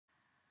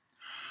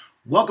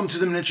Welcome to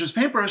the Miniatures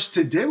Paintbrush.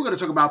 Today we're going to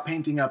talk about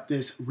painting up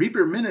this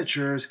Reaper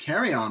Miniatures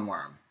Carrion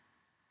Worm.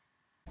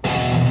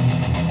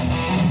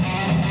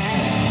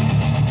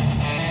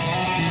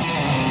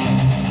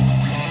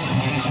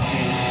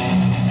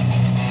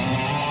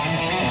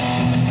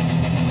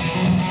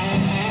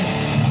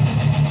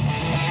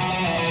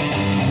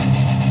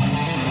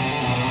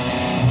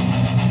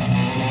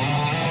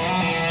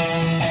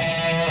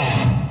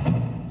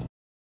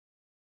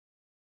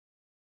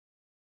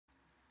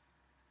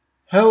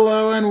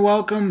 Hello and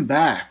welcome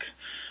back.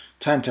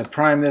 Time to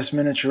prime this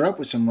miniature up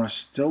with some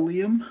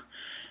Rust-Oleum.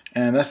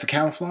 And that's the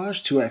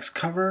camouflage, 2X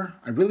cover.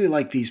 I really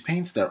like these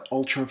paints, they're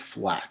ultra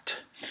flat.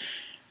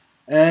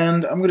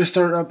 And I'm going to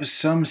start up with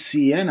some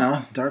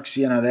sienna, dark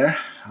sienna there,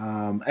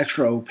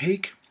 extra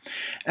opaque.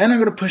 And I'm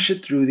going to push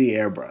it through the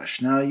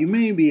airbrush. Now you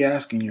may be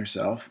asking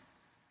yourself,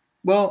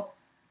 well,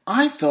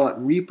 I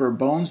thought Reaper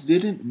Bones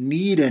didn't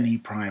need any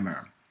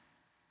primer.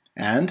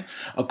 And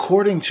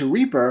according to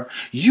Reaper,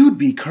 you'd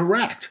be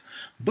correct.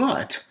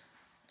 But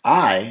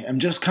I am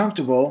just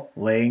comfortable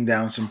laying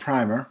down some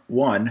primer.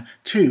 1,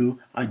 2,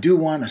 I do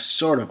want a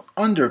sort of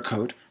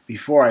undercoat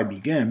before I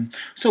begin.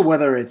 So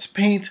whether it's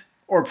paint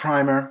or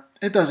primer,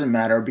 it doesn't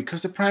matter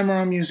because the primer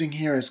I'm using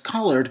here is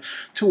colored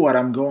to what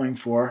I'm going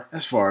for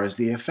as far as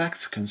the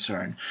effect's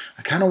concerned.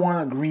 I kind of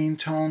want a green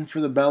tone for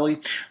the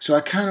belly, so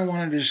I kind of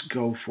want to just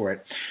go for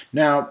it.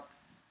 Now,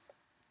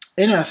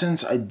 in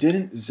essence, I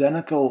didn't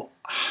zenithal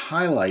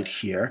highlight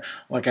here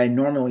like I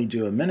normally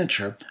do a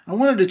miniature. I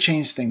wanted to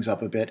change things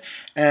up a bit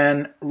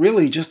and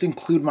really just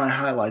include my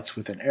highlights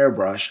with an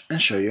airbrush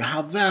and show you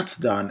how that's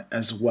done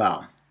as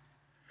well.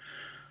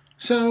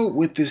 So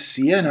with this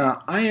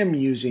sienna, I am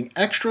using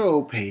extra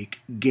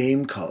opaque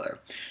game color.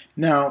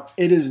 Now,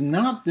 it is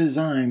not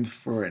designed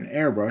for an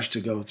airbrush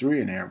to go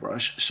through an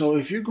airbrush, so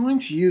if you're going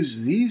to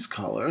use these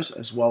colors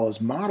as well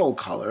as model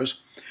colors,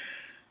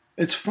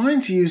 it's fine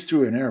to use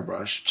through an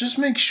airbrush, just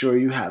make sure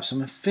you have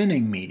some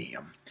thinning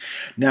medium.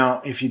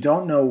 Now, if you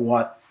don't know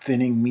what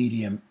thinning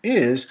medium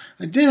is,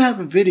 I did have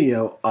a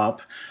video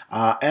up,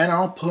 and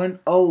I'll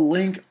put a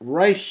link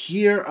right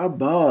here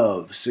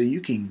above so you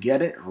can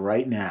get it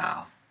right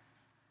now.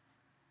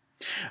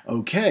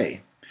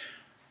 Okay,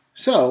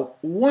 so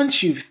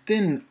once you've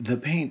thinned the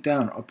paint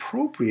down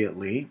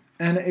appropriately,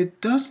 and it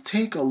does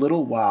take a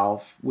little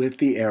while with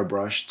the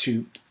airbrush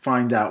to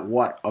find out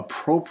what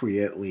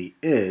appropriately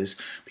is.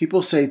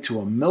 People say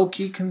to a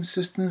milky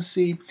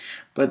consistency,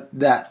 but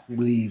that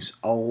leaves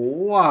a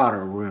lot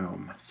of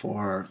room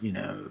for,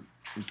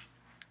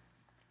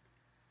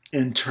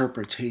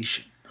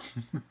 interpretation.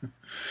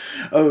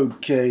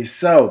 Okay,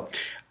 so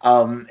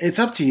it's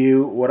up to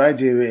you. What I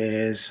do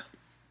is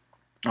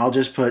I'll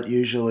just put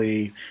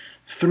usually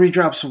 3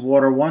 drops of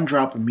water, 1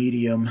 drop of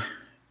medium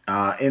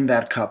in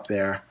that cup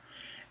there,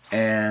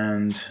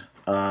 and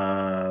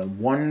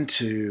 1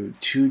 to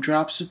 2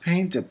 drops of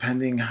paint,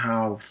 depending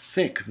how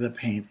thick the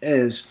paint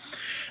is.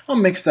 I'll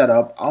mix that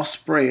up, I'll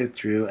spray it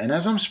through, and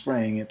as I'm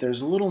spraying it,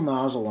 there's a little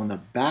nozzle on the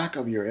back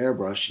of your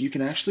airbrush. You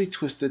can actually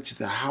twist it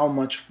to how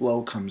much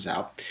flow comes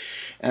out.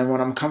 And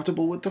when I'm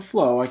comfortable with the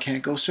flow, I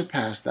can't go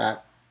surpass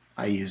that.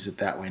 I use it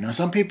that way. Now,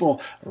 some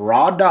people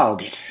raw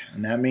dog it,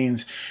 and that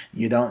means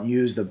you don't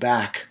use the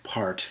back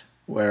part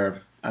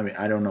where,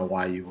 I don't know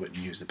why you wouldn't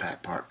use the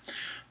back part.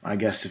 I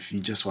guess if you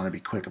just want to be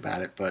quick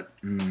about it, but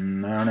I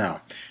don't know.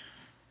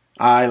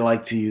 I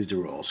like to use the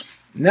rules.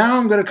 Now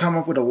I'm going to come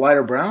up with a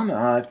lighter brown.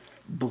 I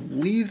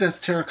believe that's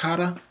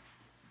terracotta.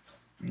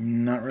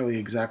 Not really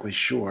exactly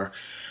sure.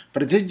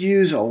 But I did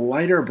use a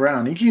lighter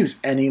brown. You can use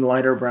any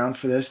lighter brown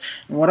for this.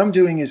 And what I'm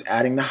doing is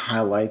adding the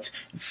highlights.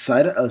 It's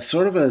sort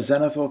of a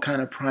zenithal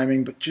kind of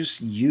priming, but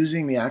just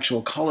using the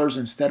actual colors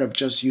instead of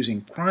just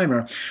using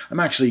primer. I'm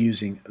actually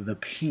using the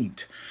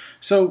paint.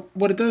 So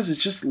what it does is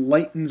just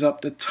lightens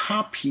up the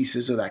top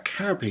pieces of that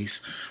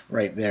carapace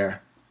right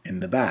there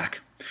in the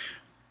back.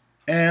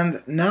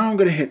 And now I'm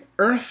going to hit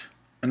earth,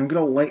 and I'm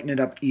going to lighten it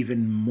up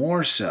even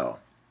more so.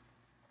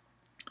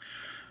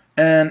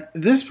 And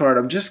this part,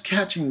 I'm just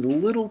catching the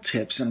little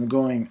tips, and I'm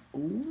going a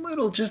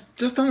little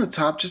just on the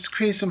top, just to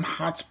create some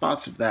hot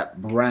spots of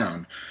that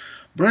brown.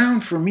 Brown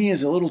for me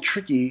is a little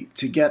tricky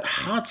to get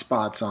hot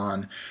spots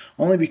on,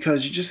 only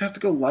because you just have to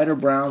go lighter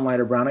brown,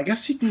 lighter brown. I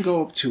guess you can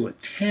go up to a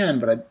tan,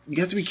 but you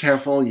have to be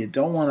careful. You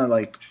don't want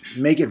to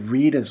make it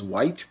read as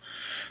white.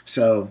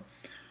 So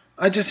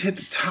I just hit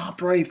the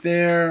top right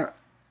there,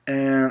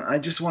 and I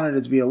just wanted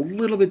it to be a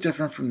little bit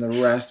different from the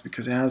rest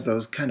because it has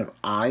those kind of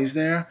eyes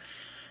there.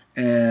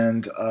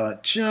 And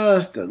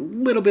just a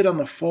little bit on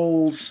the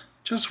folds,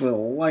 just where the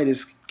light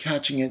is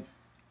catching it.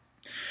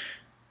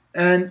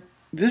 And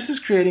this is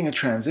creating a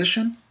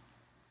transition,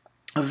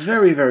 a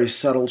very, very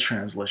subtle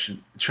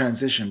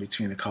transition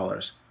between the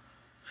colors.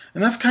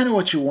 And that's kind of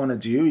what you want to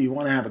do. You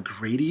want to have a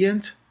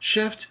gradient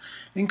shift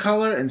in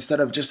color instead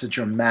of just a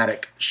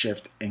dramatic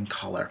shift in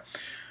color.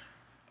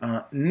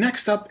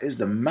 Next up is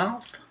the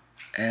mouth.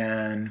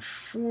 And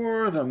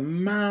for the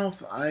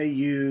mouth, I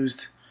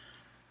used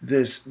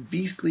this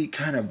beastly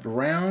kind of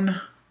brown.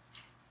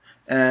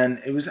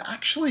 And it was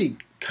actually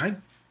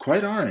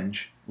quite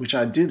orange. which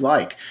I did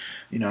like.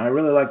 I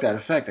really like that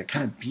effect. That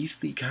kind of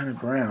beastly kind of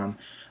brown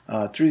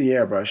through the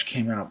airbrush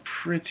came out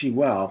pretty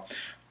well.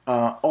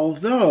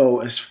 Although,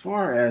 as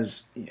far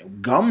as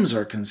gums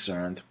are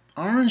concerned,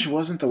 orange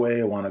wasn't the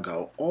way I want to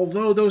go.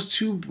 Although those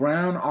two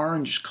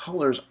brown-orange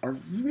colors are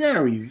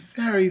very,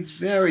 very,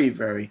 very,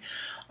 very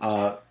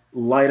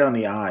light on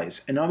the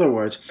eyes. In other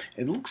words,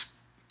 it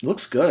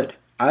looks good.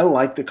 I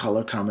like the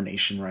color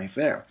combination right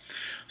there.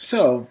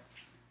 So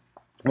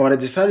what I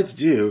decided to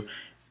do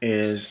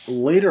is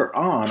later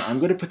on, I'm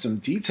going to put some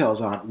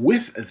details on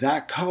with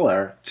that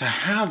color to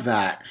have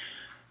that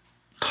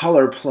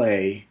color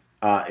play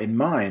in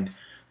mind,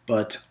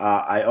 but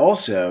I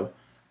also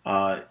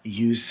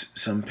use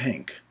some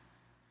pink.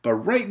 But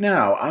right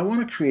now, I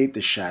want to create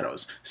the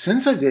shadows.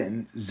 Since I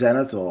didn't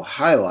zenithal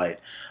highlight,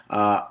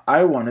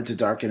 I wanted to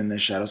darken in the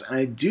shadows, and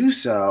I do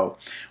so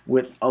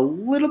with a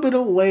little bit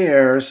of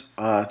layers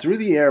through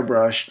the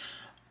airbrush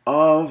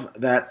of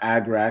that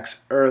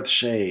Agrax Earth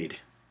Shade.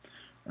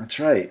 That's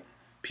right.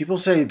 People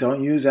say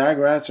don't use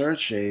Agrax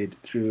Earthshade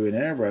through an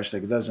airbrush,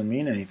 like it doesn't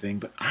mean anything,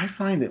 but I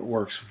find it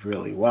works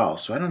really well,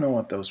 so I don't know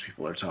what those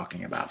people are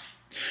talking about.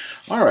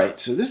 Alright,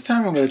 so this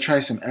time I'm going to try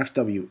some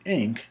FW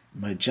ink,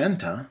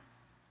 magenta,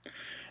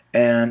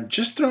 and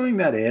just throwing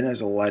that in as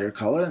a lighter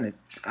color, and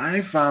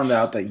I found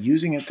out that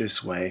using it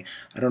this way,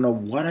 I don't know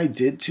what I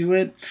did to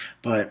it,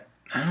 but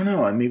I don't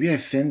know, maybe I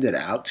thinned it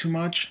out too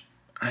much.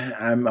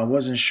 I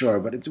wasn't sure,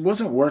 but it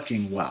wasn't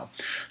working well.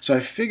 So I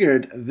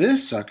figured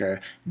this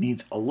sucker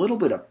needs a little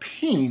bit of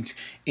paint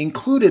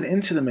included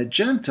into the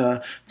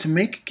magenta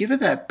to give it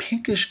that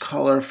pinkish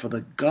color for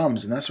the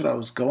gums, and that's what I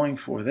was going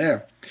for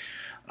there.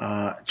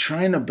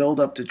 Trying to build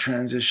up the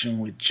transition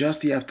with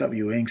just the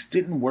FW inks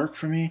didn't work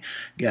for me.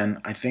 Again,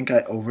 I think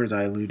I over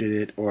diluted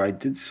it, or I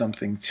did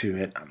something to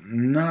it.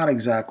 I'm not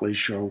exactly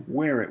sure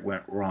where it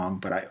went wrong,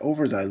 but I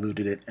over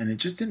diluted it, and it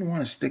just didn't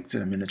want to stick to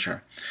the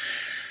miniature.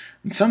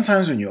 And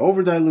sometimes when you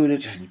over dilute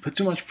it and you put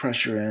too much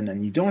pressure in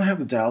and you don't have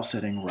the dial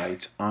setting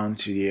right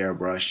onto the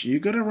airbrush, you're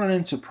going to run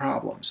into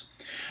problems.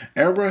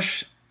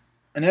 Using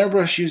an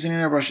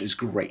airbrush is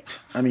great.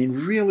 I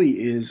mean,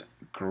 really is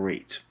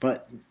great,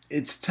 but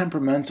it's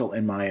temperamental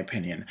in my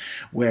opinion,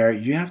 where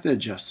you have to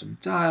adjust some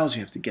dials,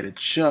 you have to get it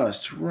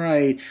just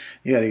right,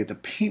 you got to get the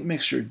paint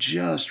mixture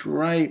just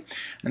right,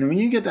 and when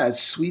you get that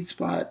sweet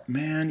spot,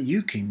 man,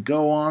 you can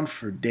go on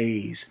for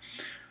days.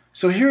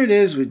 So here it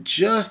is with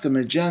just the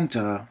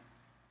magenta,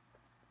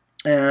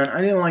 and I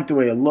didn't like the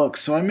way it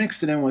looks, so I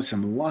mixed it in with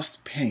some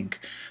Lust Pink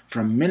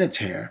from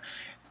Minotaur,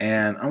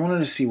 and I wanted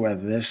to see where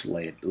this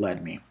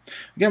led me.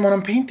 Again, when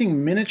I'm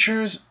painting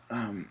miniatures,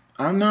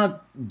 I'm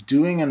not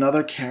doing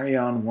another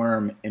Carrion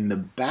Worm in the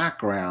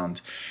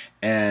background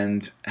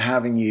and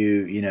having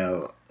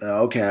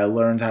okay, I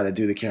learned how to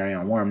do the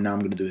Carrion Worm, now I'm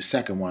going to do a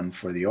second one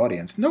for the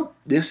audience. Nope,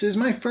 this is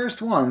my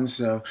first one,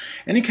 so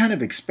any kind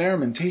of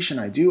experimentation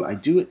I do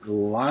it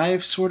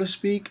live, so to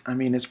speak. I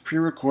mean, it's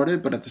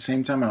pre-recorded, but at the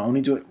same time, I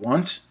only do it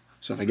once,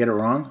 so if I get it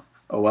wrong,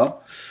 oh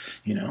well,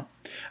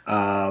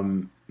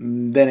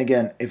 Then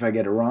again, if I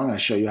get it wrong, I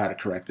show you how to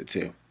correct it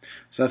too.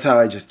 So that's how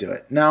I just do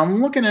it. Now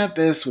I'm looking at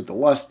this with the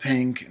Lust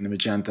Pink and the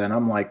magenta, and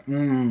I'm like,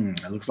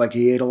 it looks like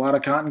he ate a lot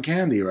of cotton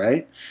candy,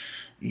 right?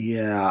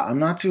 Yeah, I'm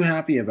not too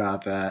happy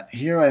about that.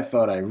 Here I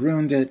thought I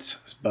ruined it,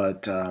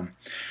 but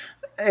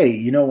hey,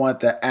 you know what?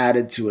 That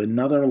added to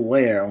another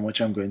layer on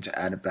which I'm going to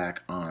add it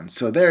back on.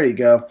 So there you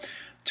go.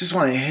 Just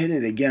want to hit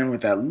it again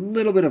with that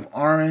little bit of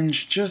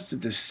orange just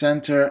at the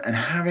center, and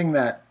having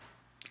that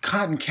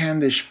cotton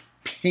candish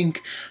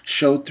pink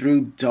show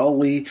through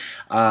dully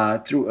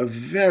through a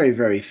very,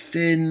 very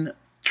thin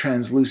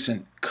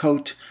translucent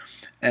coat,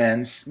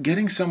 and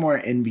getting somewhere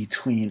in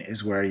between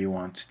is where you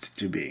want it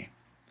to be.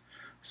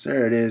 So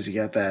there it is. You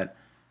got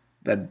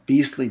that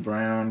beastly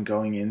brown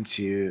going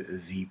into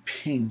the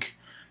pink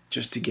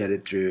just to get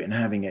it through, and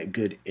having it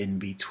good in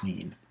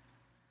between.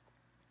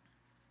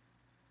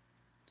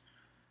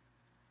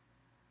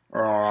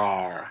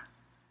 Rawr.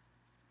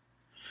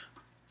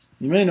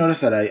 You may notice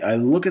that I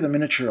look at the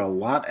miniature a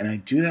lot, and I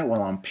do that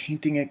while I'm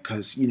painting it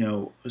because,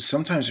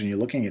 sometimes when you're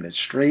looking at it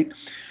straight,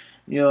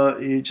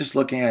 you're just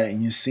looking at it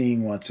and you're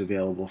seeing what's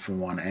available from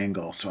one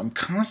angle. So I'm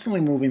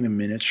constantly moving the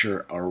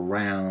miniature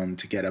around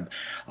to get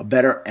a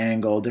better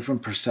angle,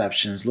 different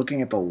perceptions,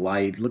 looking at the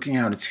light, looking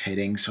how it's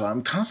hitting. So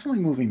I'm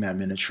constantly moving that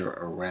miniature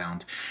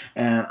around.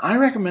 And I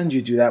recommend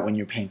you do that when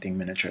you're painting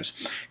miniatures.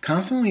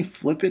 Constantly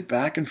flip it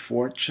back and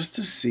forth just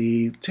to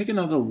see, take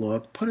another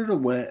look, put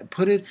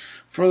it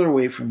further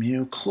away from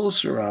you,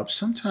 closer up.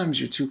 Sometimes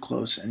you're too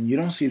close and you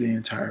don't see the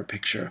entire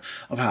picture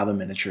of how the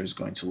miniature is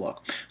going to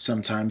look.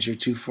 Sometimes you're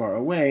too far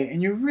away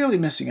and you're really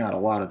missing out a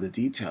lot of the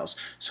details.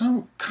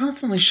 So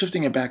constantly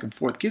shifting it back and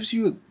forth gives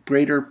you a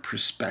greater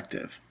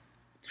perspective.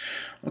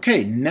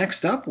 Okay,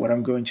 next up, what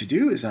I'm going to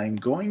do is I'm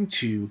going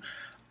to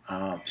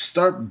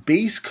start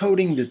base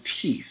coating the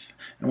teeth.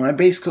 And when I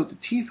base coat the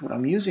teeth, what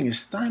I'm using is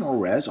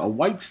Stynylrez, a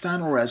white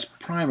Stynylrez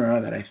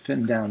primer that I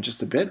thinned down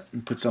just a bit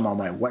and put some on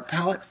my wet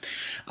palette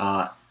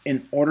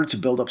in order to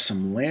build up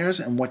some layers.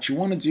 And what you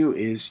want to do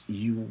is,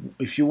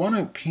 if you want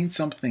to paint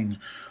something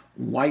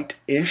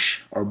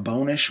white-ish or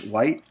bonish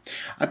white.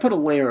 I put a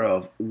layer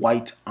of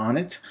white on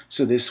it,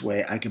 so this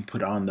way I can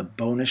put on the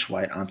bonish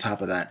white on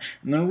top of that.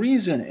 And the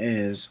reason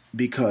is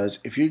because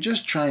if you're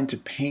just trying to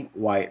paint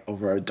white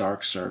over a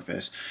dark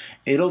surface,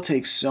 it'll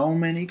take so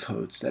many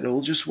coats that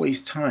it'll just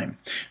waste time.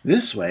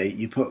 This way,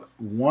 you put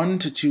 1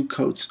 to 2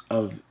 coats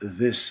of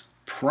this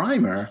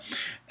primer,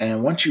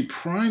 and once you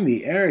prime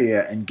the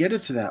area and get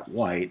it to that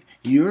white,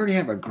 you already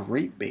have a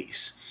great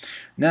base.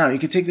 Now you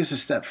can take this a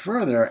step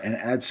further and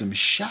add some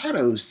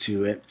shadows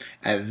to it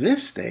at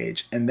this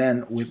stage, and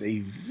then with a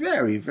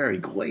very, very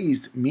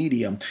glazed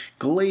medium,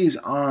 glaze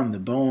on the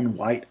bone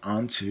white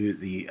onto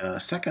the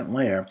second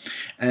layer,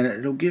 and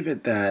it'll give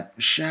it that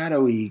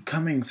shadowy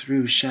coming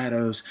through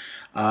shadows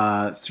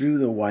through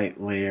the white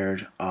layer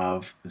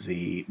of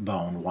the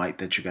bone white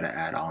that you're going to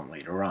add on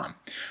later on.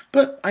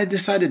 But I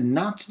decided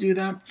not to do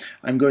that.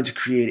 I'm going to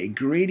create a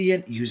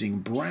gradient using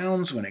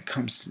browns when it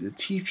comes to the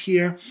teeth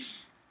here.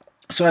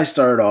 So I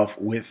started off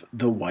with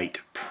the white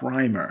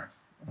primer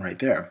right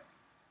there.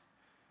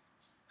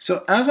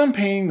 So as I'm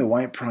painting the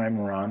white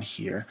primer on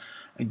here,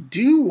 I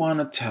do want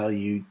to tell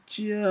you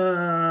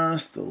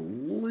just a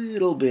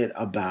little bit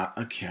about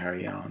a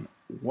carrion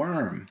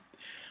worm.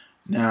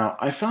 Now,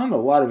 I found a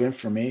lot of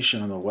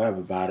information on the web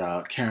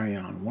about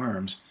carrion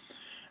worms,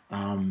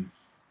 and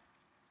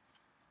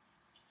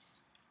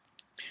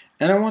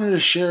I wanted to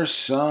share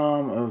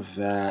some of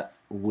that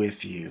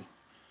with you.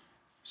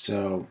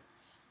 So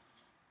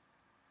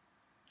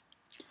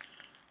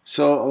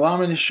allow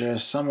me to share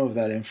some of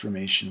that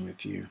information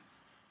with you.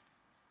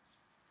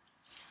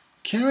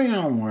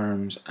 Carrion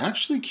worms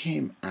actually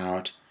came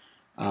out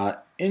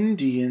in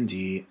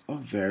D&D a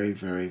very,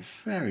 very,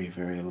 very,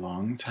 very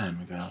long time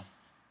ago.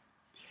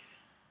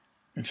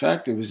 In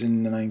fact, it was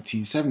in the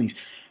 1970s.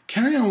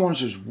 Carrion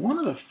worms was one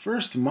of the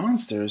first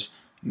monsters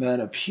that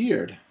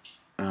appeared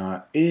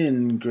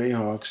in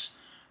Greyhawks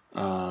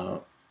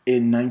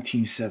in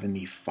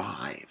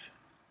 1975.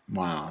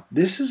 Wow,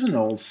 this is an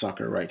old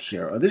sucker right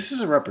here. This is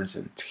a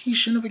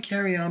representation of a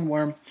carrion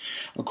worm.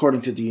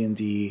 According to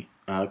D&D,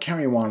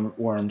 carrion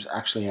worms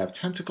actually have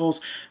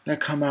tentacles that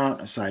come out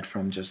aside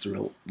from just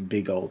real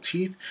big old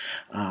teeth.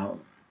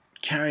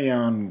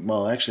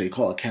 Actually they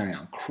call it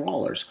carrion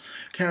crawlers.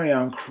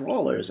 Carrion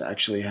crawlers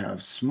actually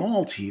have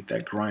small teeth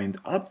that grind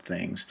up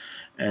things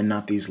and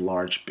not these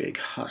large big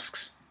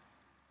husks.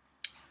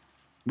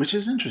 Which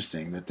is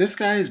interesting that this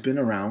guy has been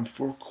around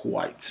for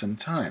quite some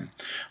time.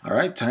 All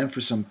right, time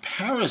for some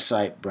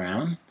parasite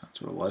brown.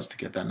 That's what it was to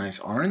get that nice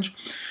orange.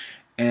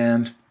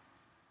 And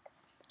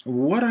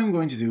what I'm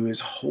going to do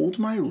is hold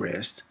my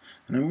wrist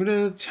and I'm going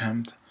to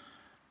attempt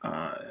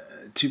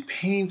to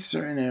paint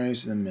certain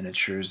areas of the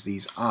miniatures,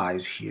 these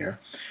eyes here,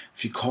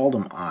 if you call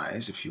them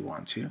eyes if you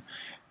want to,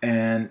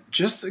 and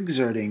just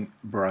exerting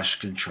brush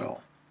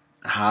control.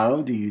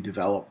 How do you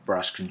develop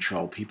brush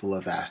control? People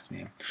have asked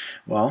me.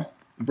 Well,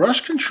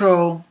 brush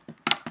control,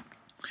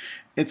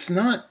 it's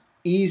not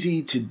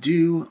easy to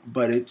do,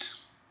 but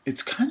it's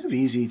kind of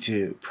easy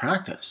to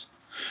practice.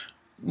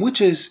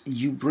 Which is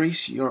you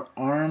brace your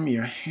arm,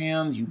 your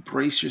hand, you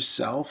brace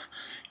yourself,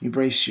 you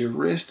brace your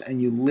wrist, and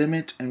you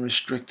limit and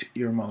restrict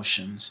your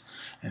motions.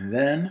 And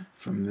then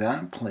from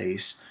that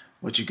place,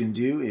 what you can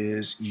do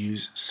is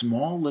use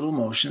small little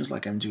motions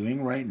like I'm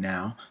doing right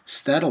now,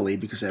 steadily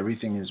because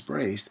everything is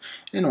braced,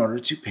 in order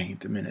to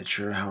paint the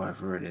miniature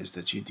however it is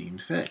that you deem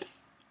fit.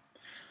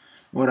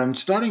 What I'm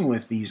starting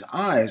with these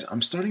eyes,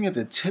 I'm starting at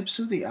the tips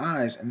of the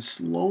eyes and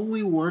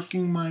slowly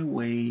working my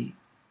way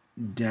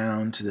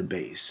down to the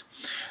base.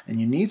 And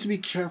you need to be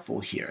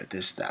careful here at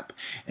this step.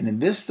 And in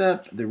this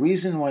step, the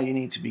reason why you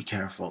need to be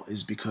careful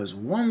is because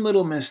one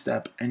little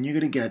misstep and you're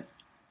going to get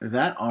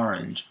that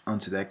orange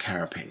onto that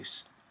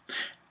carapace.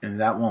 And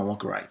that won't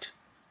look right.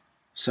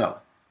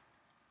 So,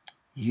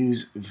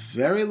 use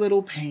very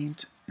little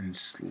paint and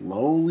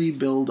slowly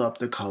build up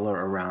the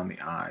color around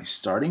the eye,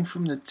 starting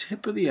from the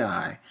tip of the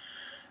eye,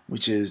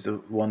 which is the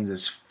one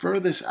that's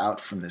furthest out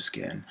from the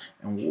skin,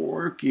 and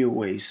work your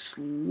way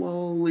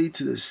slowly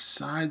to the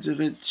sides of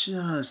it,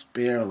 just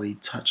barely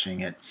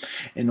touching it,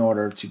 in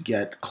order to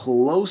get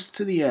close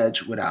to the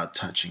edge without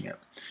touching it.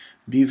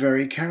 Be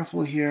very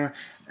careful here,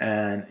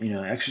 and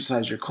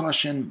exercise your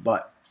caution.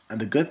 But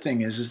the good thing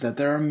is that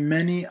there are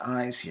many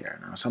eyes here.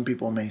 Now, some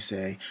people may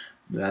say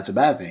that's a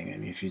bad thing. I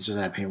mean, if you just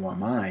have to paint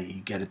one eye, you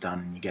get it done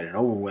and you get it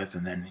over with,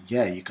 and then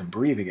yeah, you can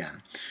breathe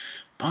again.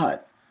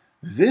 But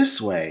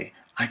this way,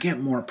 I get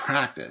more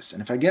practice,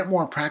 and if I get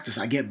more practice,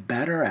 I get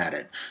better at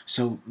it.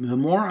 So the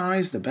more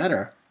eyes, the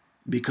better,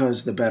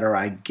 because the better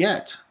I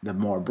get, the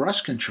more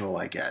brush control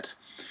I get.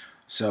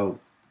 So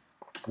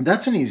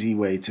that's an easy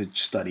way to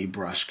study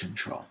brush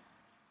control.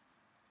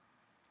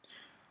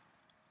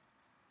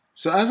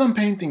 So as I'm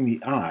painting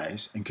the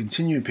eyes, and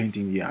continue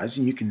painting the eyes,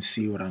 and you can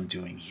see what I'm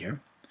doing here,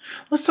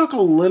 let's talk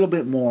a little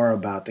bit more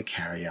about the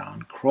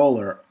Carrion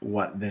Crawler,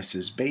 what this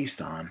is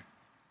based on.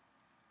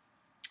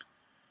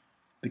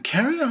 The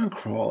Carrion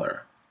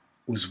Crawler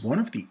was one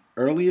of the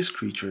earliest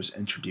creatures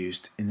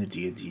introduced in the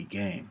D&D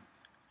game.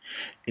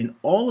 In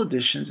all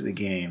editions of the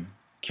game,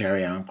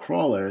 Carrion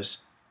Crawlers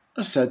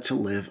are said to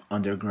live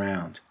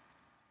underground,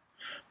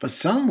 but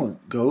some will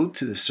go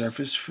to the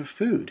surface for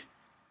food.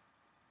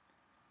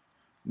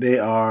 They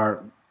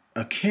are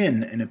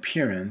akin in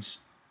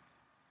appearance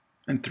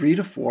and 3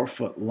 to 4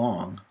 foot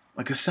long,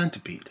 like a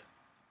centipede.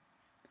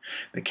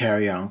 The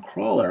Carrion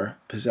Crawler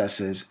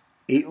possesses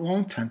 8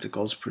 long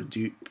tentacles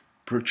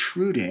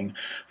protruding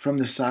from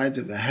the sides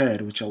of the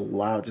head, which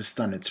allow it to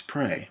stun its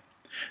prey.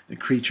 The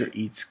creature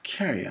eats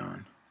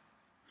carrion,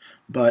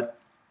 but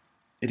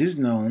it is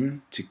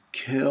known to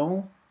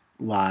kill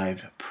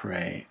live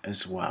prey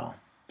as well.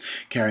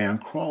 Carrion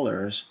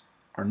crawlers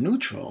are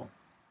neutral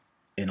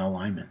in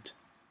alignment.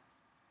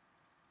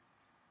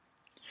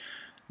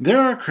 There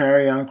are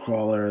carrion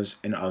crawlers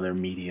in other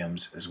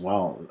mediums as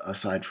well,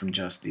 aside from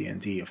just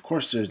D&D. Of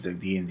course, there's the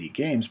D&D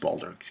games,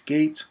 Baldur's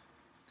Gate,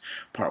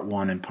 Part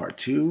 1 and Part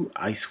 2,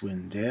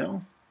 Icewind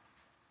Dale.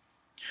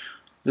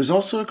 There's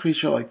also a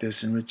creature like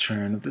this in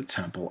Return of the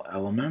Temple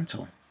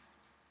Elemental.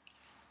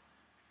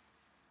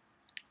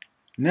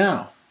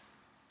 Now,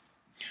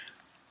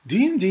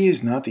 D&D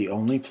is not the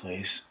only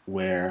place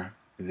where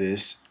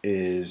this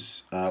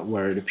is,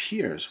 where it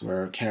appears,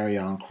 where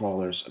carrion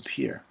crawlers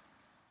appear.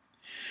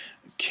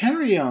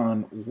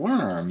 Carrion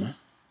Worm,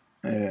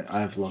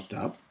 I've looked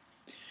up,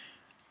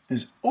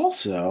 is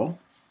also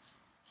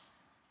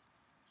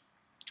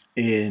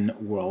in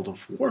World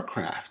of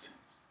Warcraft.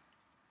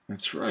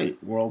 That's right,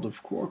 World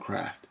of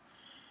Warcraft.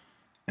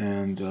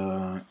 And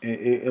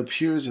it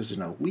appears as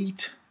an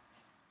elite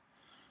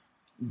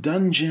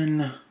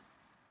dungeon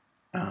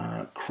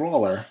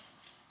crawler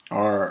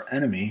or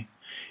enemy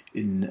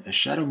in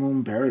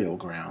Shadowmoon Burial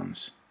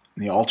Grounds,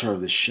 in the Altar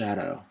of the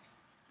Shadow.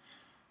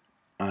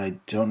 I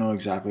don't know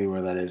exactly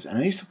where that is, and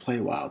I used to play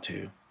WoW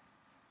too.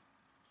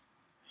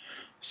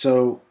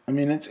 So, I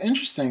mean, it's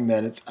interesting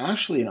that it's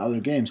actually in other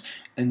games,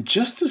 and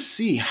just to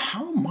see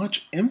how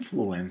much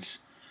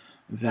influence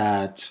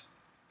that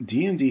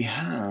D&D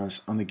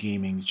has on the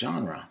gaming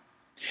genre.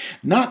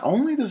 Not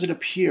only does it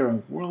appear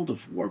in World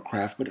of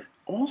Warcraft, but it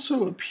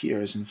also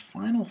appears in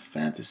Final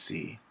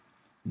Fantasy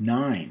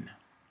IX.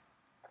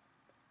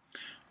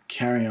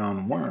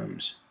 Carrion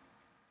Worms.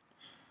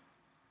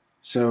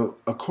 So,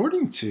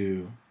 according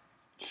to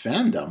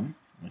fandom,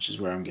 which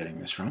is where I'm getting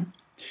this from,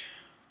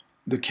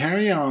 the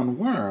Carrion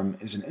Worm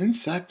is an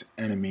insect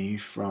enemy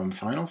from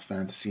Final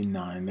Fantasy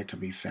IX that can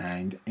be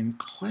found in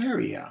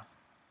Claria.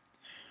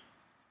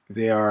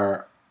 They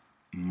are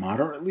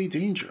moderately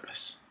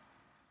dangerous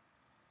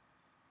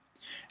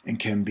and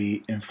can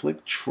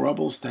inflict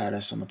trouble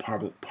status on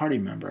the party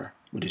member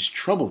with his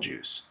trouble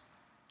juice.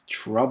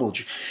 Trouble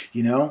juice.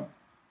 You know,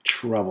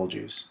 trouble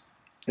juice.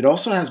 It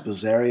also has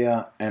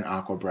Berseria and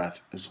Aqua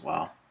Breath as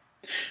well.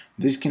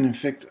 These can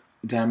inflict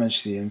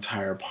damage to the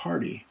entire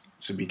party,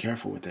 so be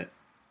careful with it.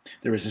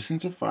 The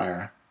resistance of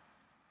fire.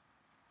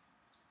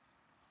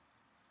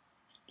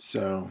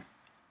 So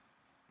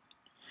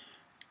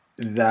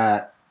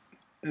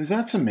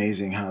that's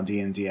amazing how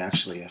D&D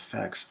actually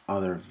affects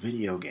other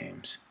video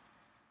games.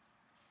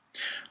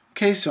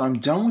 Okay, so I'm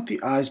done with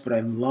the eyes, but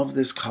I love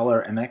this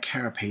color, and that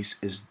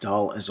carapace is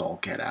dull as all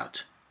get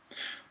out.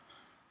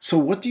 So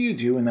what do you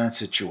do in that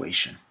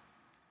situation?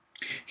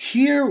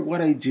 Here, what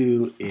I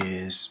do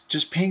is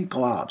just paint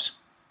globs.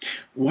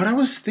 What I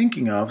was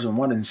thinking of and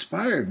what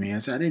inspired me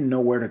is I didn't know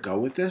where to go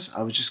with this.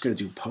 I was just going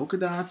to do polka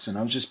dots, and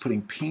I was just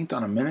putting paint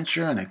on a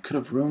miniature, and I could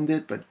have ruined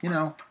it, but, you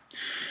know,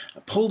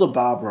 I pulled a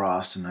Bob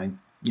Ross, and I,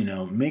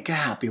 make a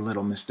happy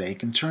little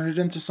mistake and turn it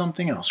into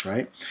something else,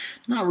 right?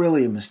 Not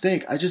really a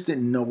mistake. I just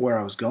didn't know where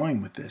I was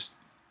going with this.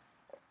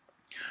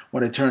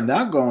 What I turned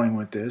out going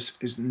with this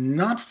is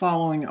not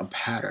following a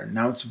pattern.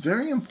 Now, it's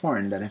very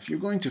important that if you're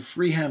going to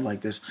freehand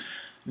like this,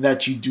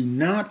 that you do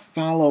not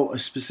follow a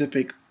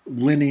specific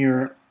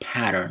linear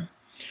pattern.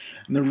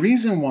 And the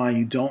reason why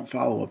you don't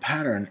follow a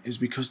pattern is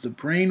because the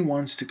brain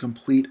wants to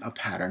complete a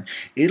pattern.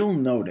 It'll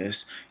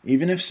notice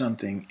even if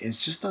something is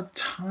just a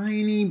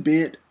tiny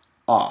bit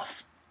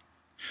off.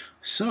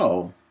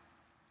 So,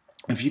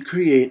 if you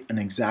create an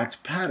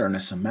exact pattern,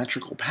 a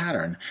symmetrical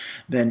pattern,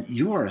 then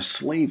you are a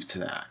slave to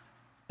that.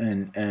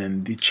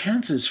 And the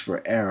chances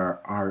for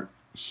error are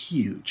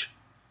huge.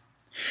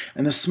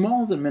 And the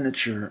smaller the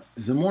miniature,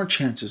 the more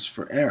chances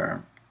for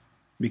error,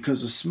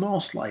 because a small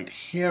slight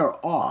hair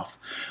off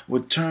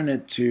would turn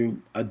it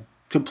to a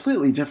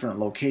completely different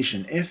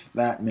location if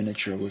that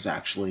miniature was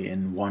actually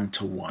in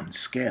 1-to-1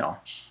 scale.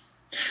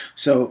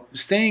 So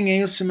staying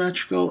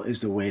asymmetrical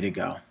is the way to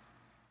go.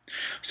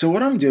 So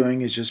what I'm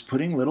doing is just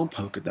putting little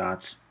polka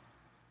dots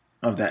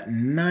of that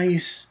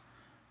nice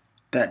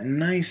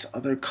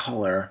other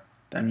color,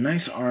 that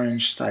nice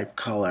orange type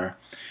color,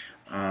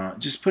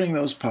 just putting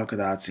those polka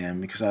dots in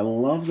because I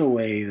love the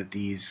way that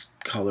these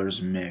colors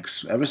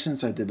mix. Ever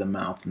since I did the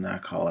mouth in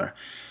that color,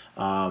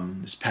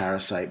 this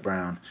parasite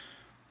brown,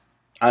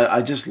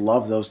 I just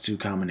love those two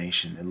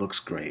combination. It looks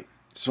great.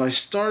 So I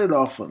started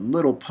off with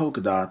little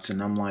polka dots,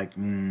 and I'm like,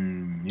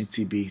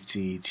 itsy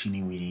bitsy,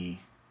 teeny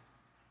weeny,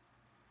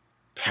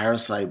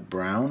 parasite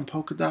brown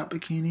polka dot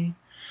bikini.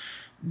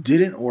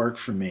 Didn't work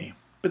for me,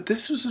 but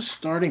this was a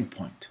starting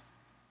point.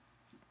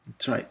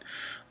 That's right.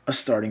 a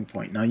starting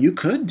point. Now you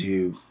could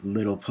do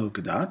little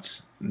polka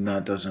dots.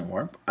 That doesn't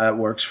work. That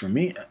works for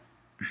me.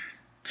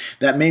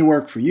 That may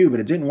work for you, but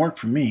it didn't work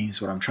for me,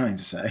 is what I'm trying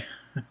to say.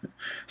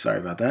 Sorry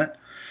about that.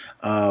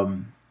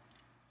 Um,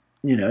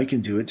 you can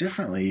do it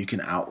differently. You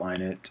can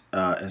outline it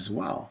as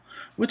well,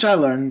 which I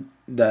learned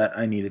that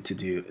I needed to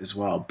do as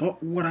well.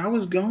 But what I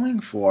was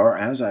going for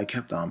as I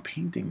kept on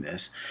painting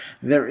this,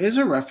 there is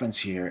a reference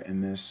here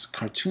in this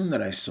cartoon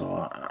that I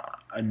saw,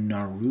 a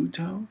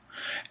Naruto,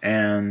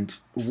 and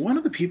one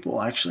of the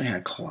people actually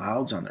had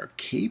clouds on their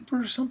cape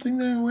or something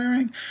they were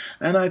wearing,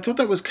 and I thought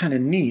that was kind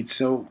of neat.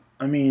 So,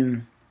 I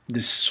mean,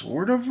 this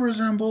sort of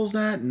resembles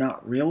that,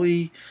 not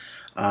really.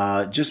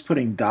 Just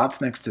putting dots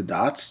next to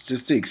dots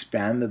just to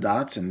expand the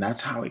dots, and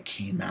that's how it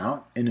came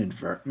out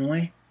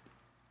inadvertently.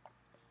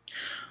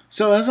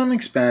 So as I'm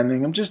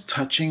expanding, I'm just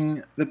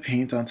touching the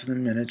paint onto the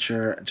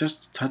miniature,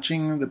 just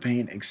touching the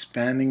paint,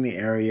 expanding the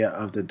area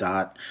of the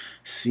dot,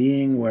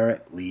 seeing where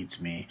it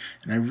leads me.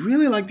 And I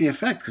really like the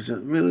effect because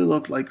it really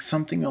looked like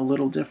something a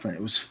little different.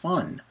 It was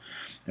fun.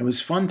 It was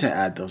fun to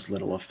add those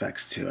little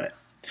effects to it.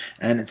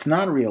 And it's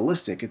not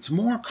realistic. It's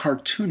more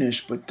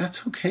cartoonish, but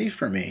that's okay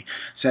for me.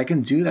 So I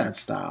can do that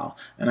style,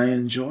 and I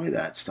enjoy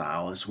that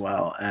style as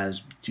well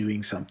as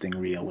doing something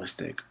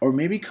realistic. Or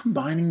maybe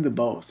combining the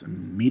both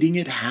and meeting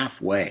it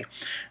halfway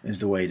is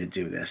the way to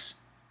do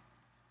this.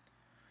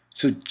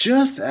 So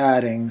just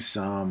adding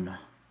some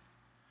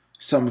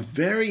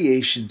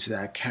variation to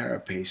that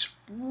carapace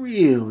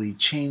really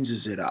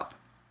changes it up.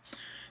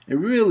 It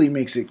really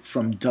makes it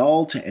from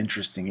dull to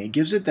interesting. It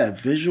gives it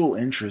that visual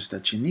interest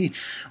that you need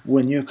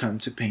when you come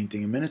to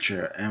painting a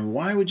miniature. And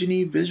why would you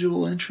need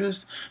visual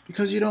interest?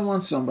 Because you don't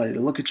want somebody to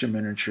look at your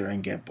miniature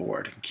and get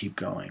bored and keep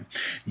going.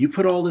 You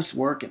put all this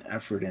work and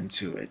effort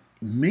into it.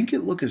 Make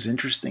it look as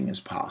interesting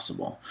as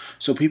possible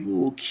so people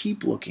will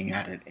keep looking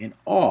at it in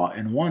awe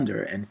and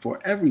wonder. And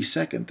for every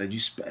second that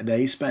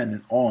they spend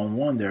in awe and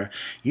wonder,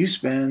 you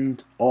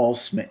spend all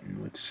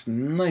smitten with this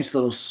nice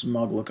little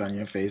smug look on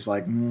your face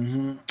like,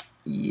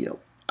 yep,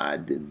 I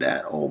did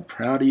that. All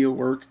proud of your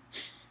work.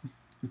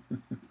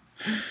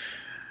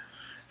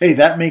 Hey,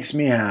 that makes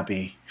me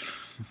happy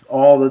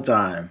all the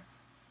time.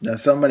 That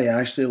somebody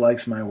actually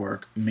likes my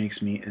work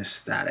makes me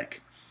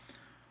ecstatic.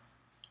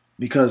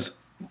 Because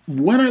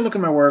when I look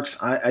at my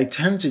works, I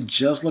tend to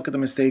just look at the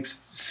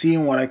mistakes,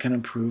 seeing what I can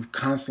improve,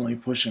 constantly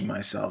pushing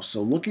myself.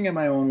 So looking at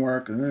my own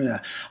work,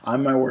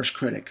 I'm my worst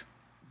critic,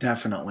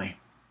 definitely.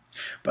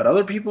 But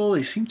other people,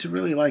 they seem to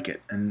really like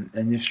it. And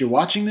if you're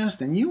watching this,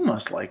 then you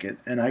must like it.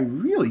 And I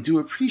really do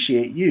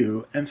appreciate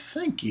you and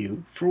thank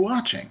you for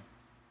watching.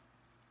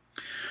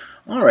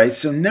 Alright,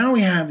 so now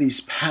we have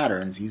these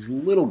patterns, these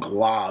little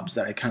globs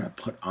that I kind of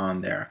put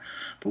on there.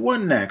 But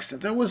what next?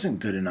 That wasn't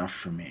good enough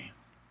for me.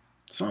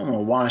 So I'm going to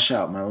wash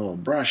out my little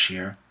brush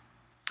here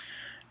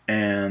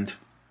and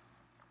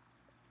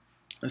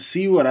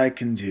see what I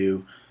can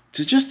do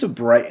to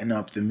brighten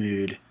up the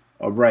mood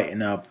or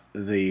brighten up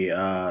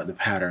the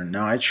pattern.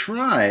 Now I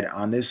tried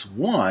on this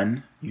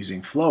one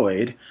using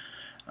Floyd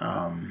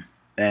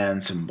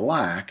and some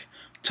black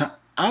to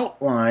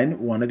outline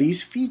one of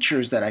these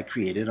features that I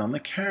created on the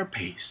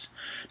carapace.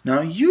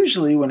 Now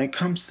usually when it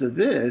comes to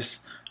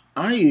this,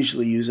 I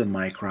usually use a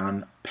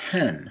micron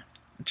pen,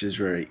 which is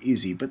very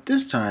easy, but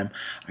this time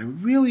I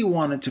really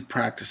wanted to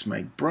practice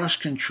my brush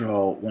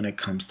control when it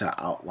comes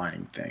to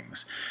outlining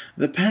things.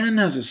 The pen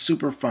has a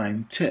super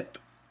fine tip.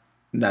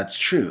 That's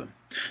true.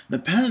 The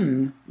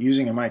pen,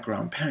 using a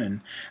micron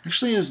pen,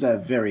 actually has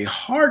that very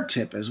hard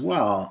tip as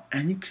well,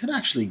 and you can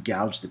actually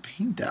gouge the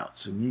paint out,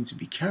 so you need to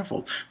be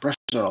careful. Brushes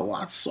are a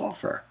lot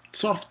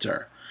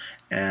softer,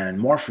 and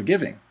more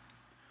forgiving.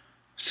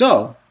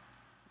 So,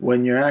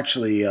 when you're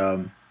actually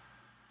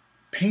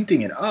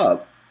painting it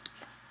up,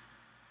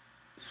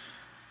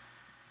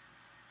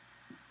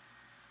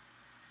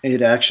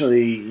 it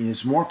actually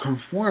is more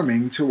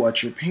conforming to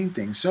what you're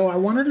painting. So I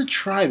wanted to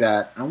try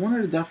that. I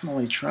wanted to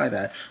definitely try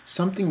that.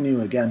 Something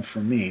new again for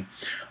me.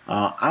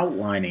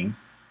 Outlining,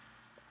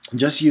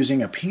 just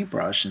using a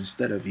paintbrush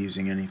instead of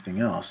using anything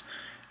else.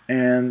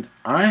 And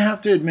I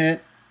have to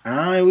admit,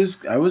 I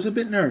was a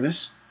bit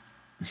nervous.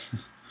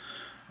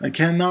 I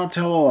cannot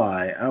tell a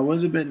lie. I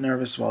was a bit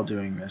nervous while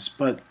doing this.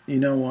 But you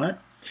know what?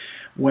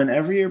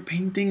 Whenever you're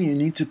painting, you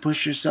need to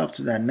push yourself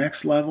to that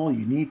next level.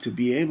 You need to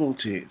be able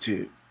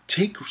to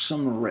take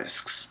some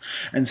risks.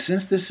 And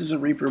since this is a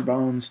Reaper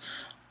Bones,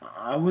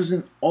 I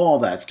wasn't all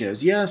that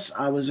scared. Yes,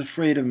 I was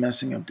afraid of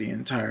messing up the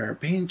entire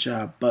paint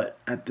job, but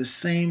at the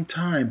same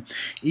time,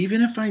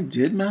 even if I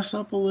did mess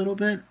up a little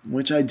bit,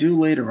 which I do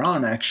later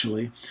on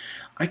actually,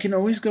 I can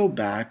always go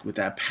back with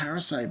that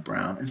Parasite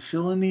Brown and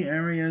fill in the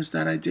areas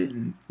that I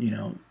didn't,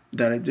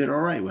 that I did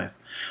alright with.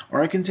 Or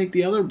I can take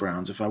the other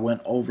browns if I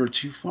went over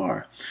too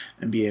far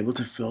and be able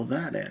to fill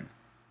that in.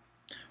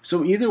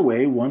 So either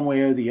way, one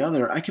way or the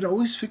other, I could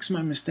always fix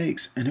my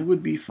mistakes and it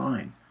would be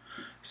fine.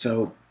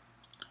 So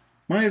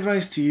my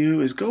advice to you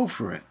is go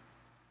for it.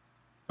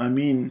 I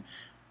mean,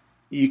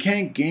 you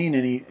can't gain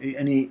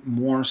any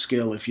more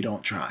skill if you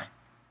don't try.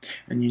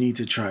 and you need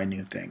to try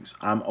new things.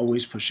 I'm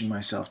always pushing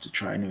myself to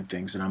try new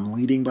things, and I'm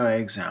leading by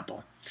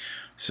example.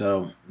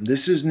 So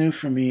this is new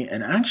for me,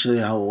 and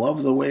actually I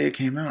love the way it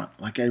came out.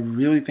 Like, I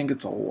really think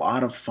it's a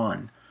lot of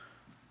fun.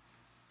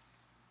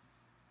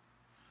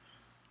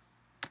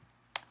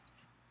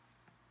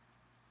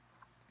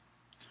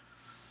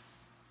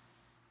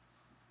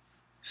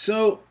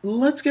 So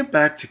let's get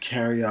back to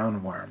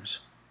Carrion Worms.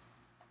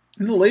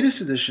 In the latest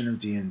edition of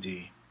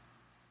D&D,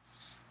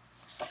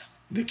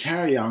 the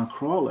Carrion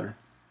Crawler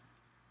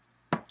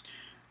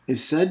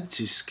is said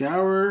to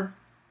scour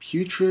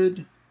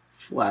putrid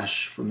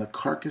flesh from the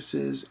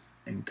carcasses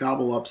and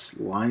gobble up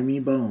slimy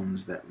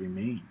bones that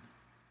remain.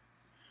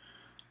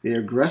 They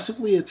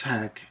aggressively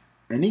attack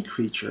any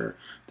creature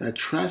that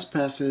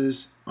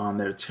trespasses on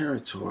their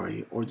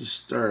territory or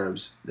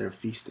disturbs their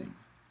feasting.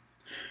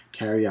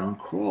 Carrion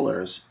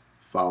crawlers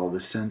follow the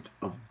scent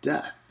of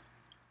death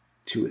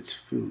to its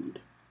food,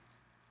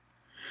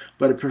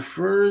 but it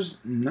prefers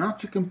not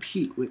to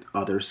compete with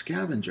other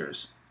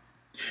scavengers.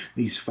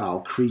 These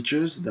foul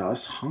creatures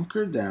thus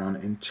hunker down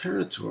in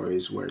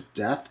territories where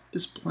death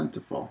is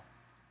plentiful,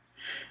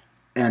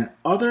 and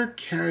other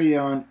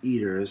carrion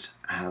eaters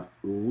have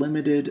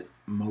limited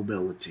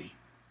mobility.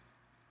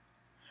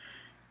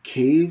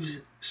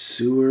 Caves,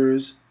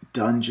 sewers,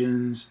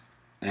 dungeons,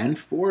 and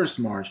forest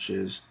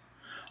marshes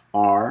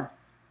are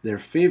their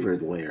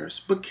favored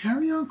lairs, but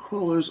carrion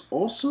crawlers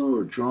also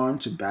are drawn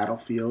to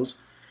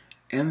battlefields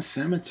and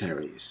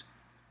cemeteries.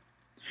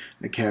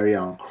 The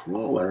carrion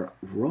crawler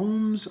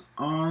roams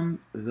on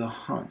the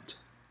hunt,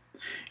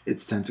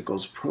 its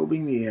tentacles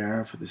probing the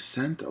air for the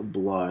scent of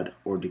blood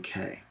or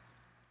decay.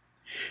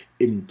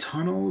 In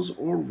tunnels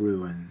or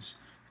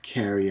ruins,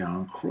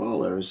 carrion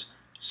crawlers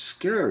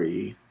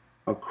scurry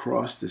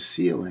across the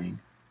ceiling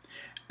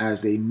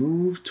as they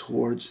move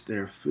towards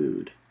their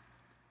food.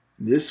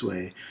 This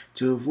way,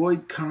 to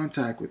avoid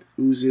contact with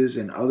oozes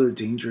and other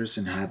dangerous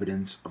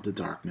inhabitants of the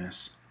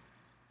darkness.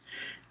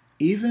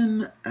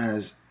 Even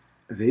as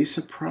they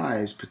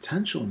surprise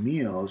potential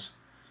meals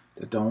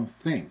that don't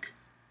think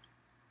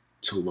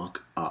to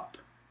look up.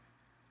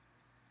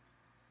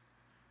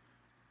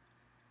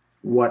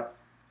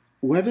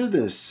 Whether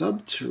the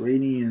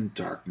subterranean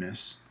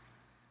darkness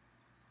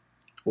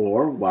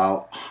or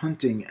while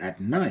hunting at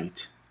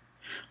night,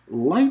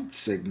 light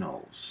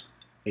signals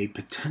a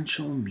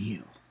potential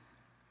meal.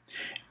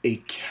 A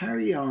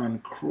carrion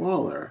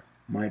crawler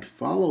might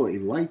follow a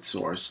light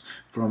source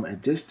from a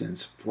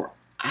distance for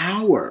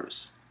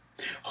hours,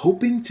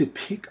 hoping to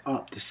pick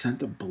up the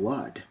scent of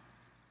blood.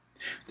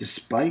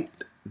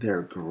 Despite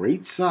their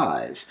great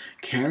size,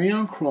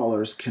 carrion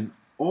crawlers can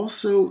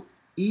also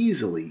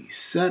easily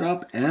set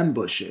up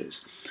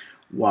ambushes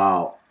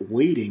while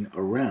waiting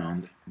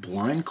around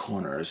blind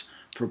corners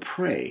for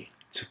prey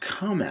to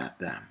come at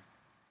them.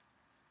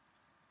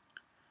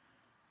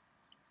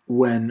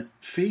 When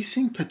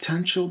facing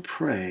potential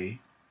prey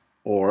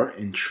or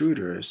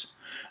intruders,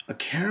 a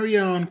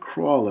carrion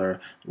crawler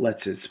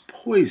lets its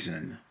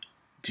poison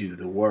do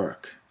the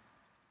work.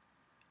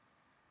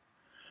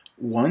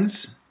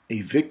 Once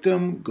a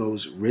victim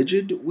goes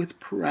rigid with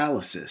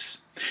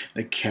paralysis,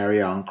 the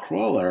carrion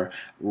crawler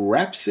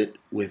wraps it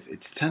with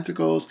its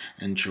tentacles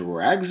and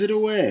drags it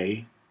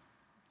away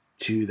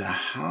to the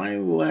high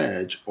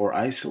ledge or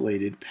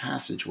isolated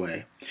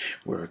passageway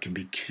where it can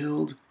be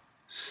killed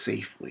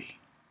safely.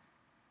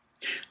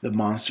 The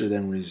monster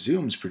then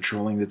resumes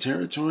patrolling the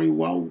territory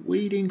while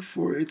waiting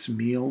for its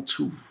meal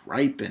to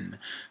ripen.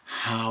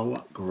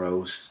 How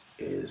gross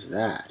is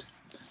that?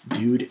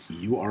 Dude,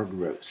 you are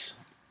gross.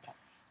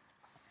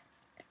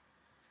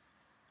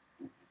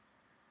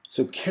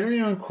 So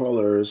carrion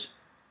crawlers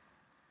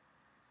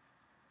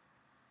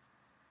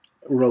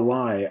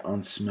rely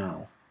on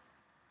smell.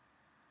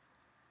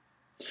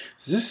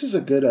 So this is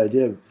a good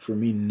idea for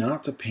me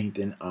not to paint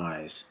in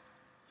eyes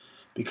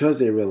because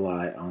they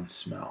rely on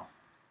smell.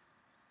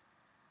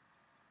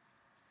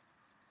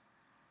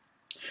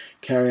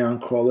 Carrion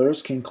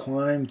crawlers can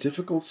climb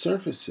difficult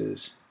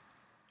surfaces,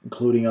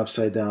 including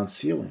upside-down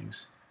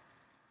ceilings.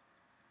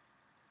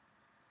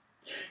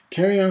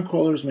 Carrion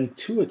crawlers make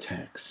 2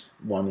 attacks,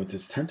 one with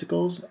its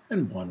tentacles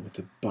and one with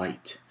a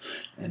bite.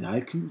 And I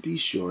can be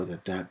sure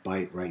that that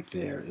bite right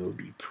there, it would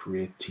be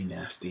pretty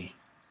nasty.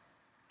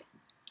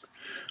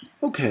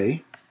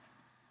 Okay,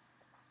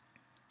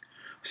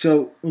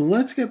 so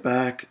let's get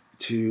back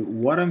to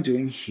what I'm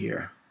doing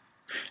here.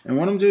 And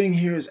what I'm doing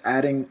here is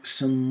adding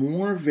some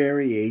more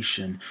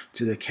variation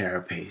to the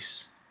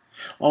carapace.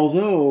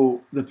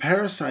 Although the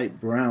parasite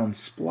brown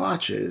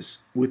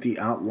splotches with the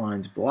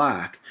outlines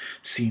black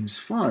seems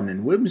fun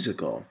and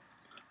whimsical,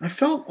 I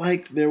felt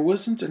like there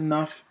wasn't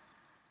enough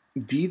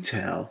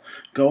detail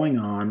going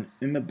on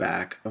in the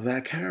back of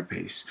that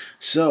carapace.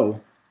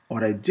 So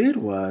what I did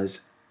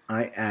was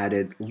I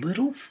added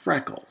little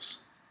freckles,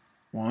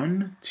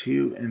 1,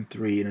 2, and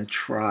 3 in a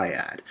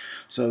triad.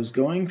 So I was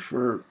going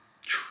for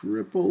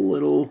triple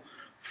little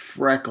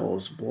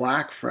freckles,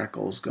 black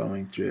freckles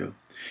going through.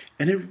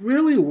 And it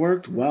really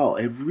worked well.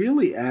 It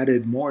really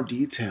added more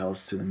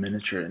details to the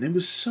miniature, and it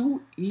was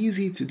so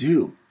easy to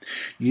do.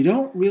 You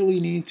don't really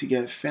need to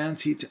get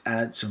fancy to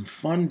add some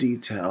fun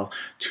detail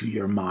to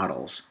your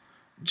models.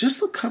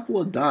 Just a couple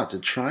of dots, a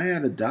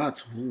triad of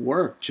dots will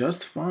work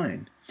just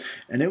fine.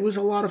 And it was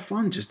a lot of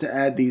fun just to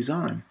add these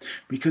on,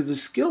 because the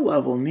skill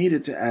level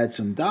needed to add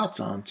some dots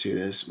onto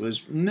this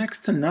was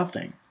next to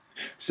nothing.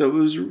 So it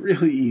was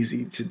really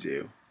easy to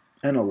do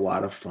and a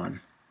lot of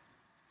fun.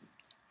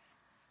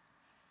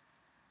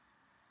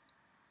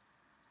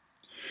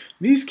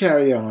 These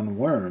carrion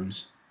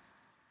worms,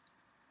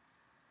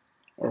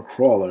 or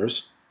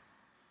crawlers,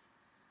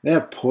 they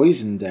have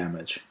poison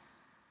damage.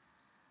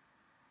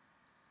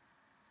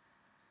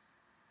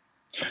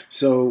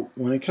 So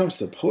when it comes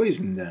to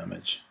poison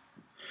damage,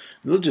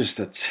 they'll just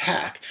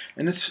attack.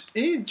 And it's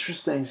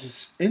interesting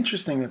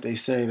that they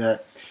say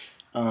that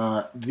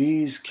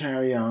these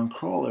carrion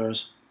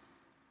crawlers,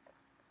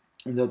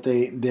 that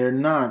they're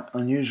not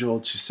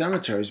unusual to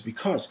cemeteries,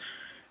 because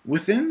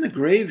within the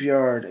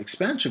graveyard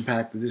expansion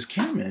pack that this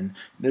came in,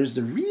 there's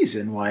the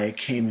reason why it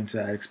came into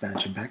that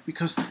expansion pack,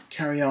 because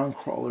carrion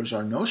crawlers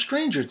are no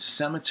stranger to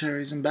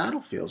cemeteries and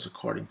battlefields,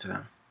 according to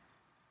them.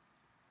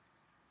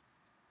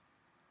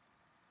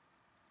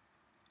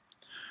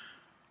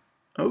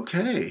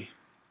 Okay,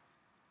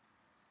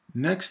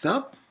 next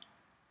up,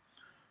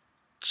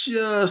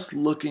 just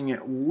looking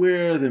at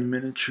where the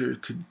miniature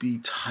could be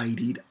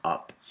tidied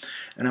up.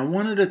 And I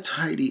wanted to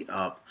tidy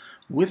up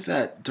with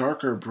that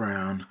darker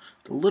brown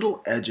the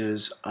little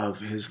edges of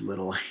his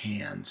little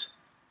hands.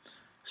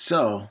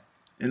 So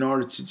in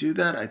order to do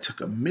that, I took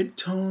a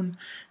mid-tone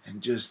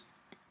and just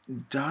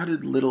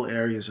dotted little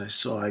areas I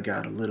saw I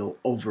got a little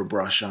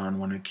overbrush on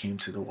when it came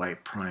to the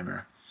white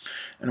primer.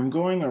 And I'm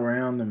going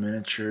around the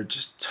miniature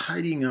just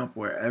tidying up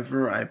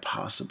wherever I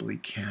possibly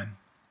can.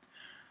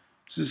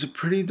 This is a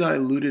pretty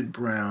diluted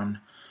brown,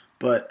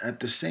 but at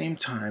the same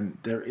time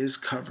there is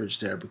coverage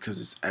there because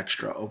it's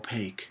extra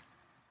opaque.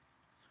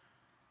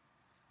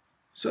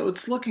 So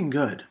it's looking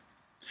good.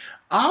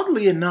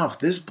 Oddly enough,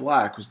 this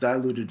black was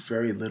diluted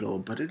very little,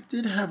 but it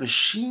did have a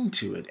sheen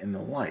to it in the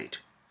light.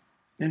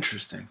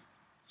 Interesting.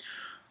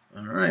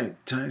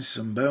 Alright, time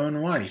some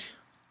bone white.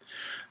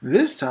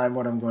 This time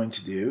what I'm going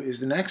to do is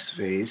the next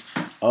phase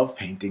of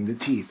painting the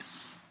teeth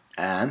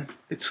and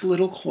its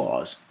little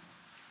claws.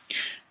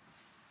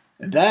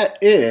 And that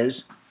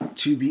is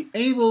to be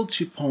able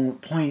to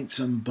point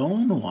some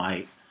bone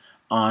white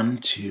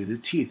onto the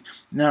teeth.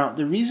 Now,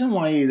 the reason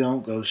why you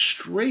don't go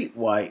straight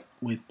white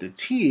with the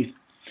teeth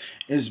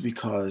is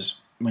because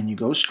when you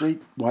go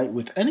straight white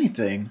with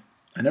anything,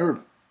 I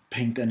never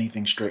paint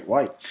anything straight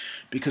white,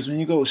 because when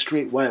you go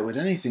straight white with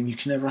anything, you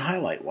can never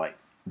highlight white.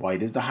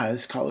 White is the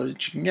highest color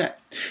that you can get.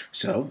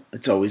 So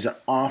it's always an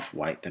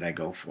off-white that I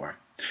go for.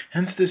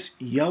 Hence this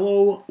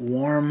yellow,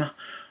 warm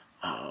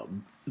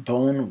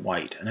bone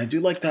white. And I do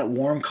like that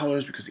warm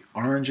colors because the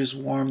orange is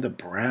warm, the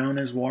brown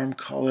is warm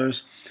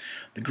colors.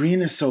 The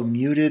green is so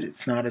muted,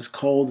 it's not as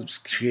cold. It's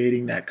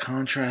creating that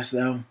contrast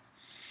though.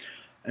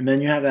 And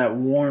then you have that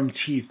warm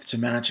teeth to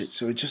match it.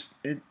 So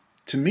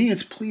to me,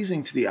 it's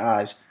pleasing to the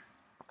eyes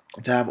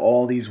to have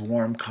all these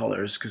warm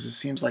colors because it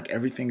seems like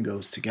everything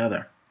goes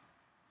together.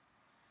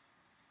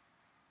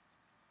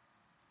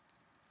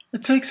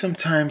 It takes some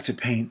time to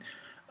paint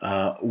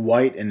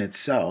white in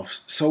itself,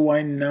 so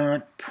why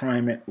not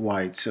prime it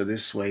white so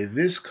this way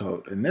this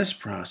coat and this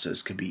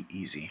process could be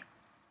easy.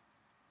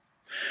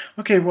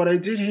 Okay, what I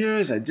did here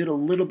is I did a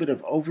little bit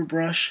of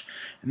overbrush,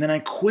 and then I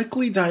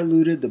quickly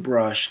diluted the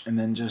brush and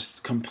then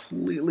just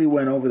completely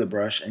went over the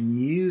brush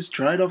and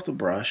dried off the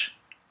brush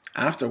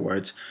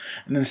afterwards,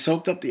 and then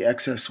soaked up the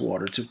excess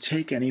water to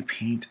take any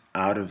paint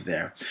out of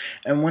there.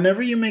 And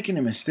whenever you're making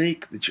a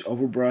mistake that you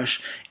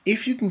overbrush,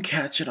 if you can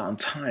catch it on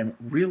time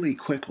really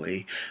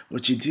quickly,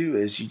 what you do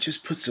is you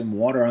just put some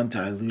water on,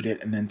 dilute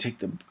it, and then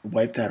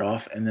wipe that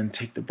off, and then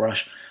take the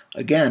brush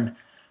again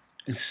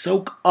and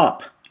soak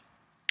up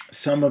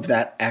some of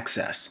that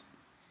excess.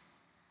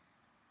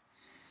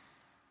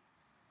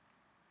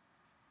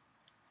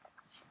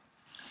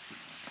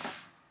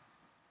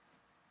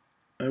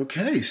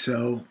 Okay,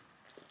 so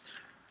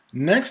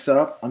next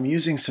up, I'm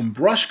using some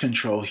brush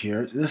control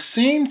here. The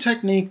same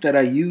technique that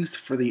I used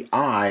for the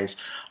eyes,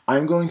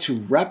 I'm going to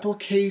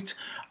replicate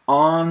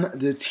on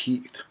the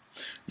teeth.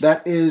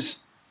 That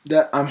is,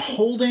 that I'm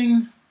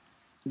holding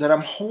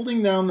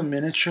down the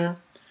miniature,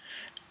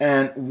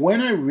 and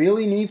when I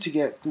really need to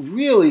get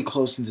really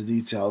close into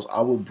details, I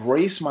will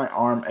brace my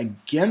arm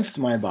against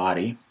my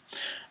body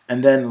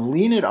and then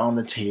lean it on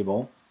the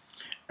table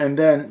and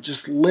then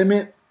just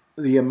limit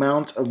the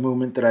amount of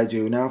movement that I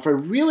do. Now, if I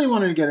really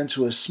wanted to get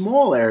into a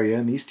small area,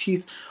 and these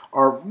teeth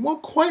are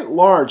quite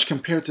large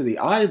compared to the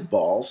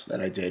eyeballs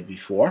that I did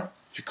before,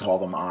 if you call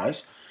them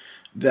eyes,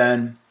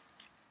 then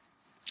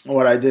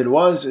what I did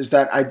is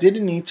that I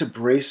didn't need to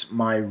brace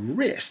my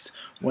wrist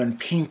when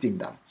painting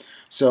them.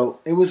 So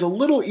it was a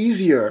little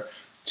easier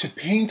to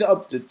paint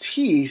up the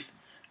teeth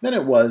than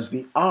it was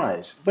the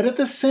eyes. But at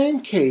the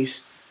same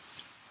case,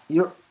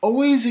 you're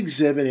always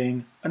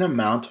exhibiting an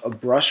amount of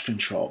brush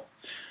control.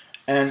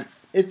 And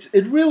it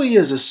really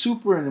is a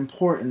super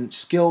important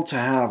skill to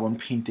have when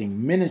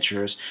painting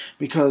miniatures,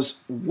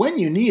 because when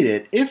you need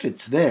it, if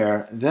it's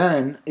there,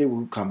 then it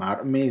will come out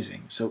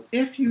amazing. So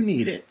if you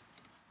need it,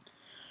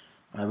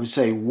 I would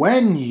say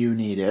when you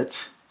need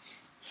it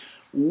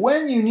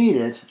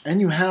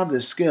and you have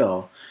this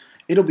skill,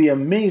 it'll be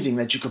amazing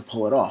that you could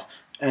pull it off.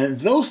 And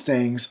those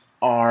things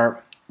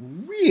are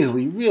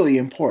really, really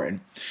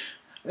important,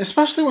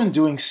 especially when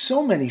doing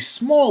so many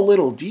small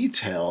little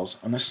details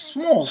on a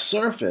small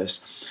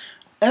surface.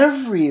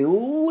 Every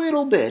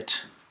little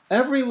bit,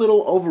 every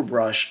little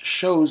overbrush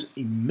shows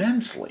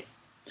immensely,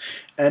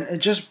 and it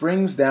just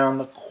brings down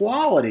the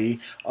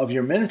quality of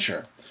your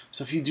miniature.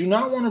 So if you do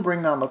not want to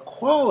bring down the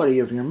quality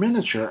of your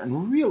miniature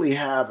and really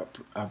have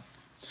a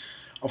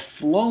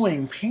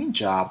flowing paint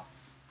job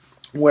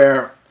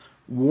where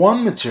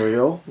one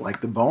material,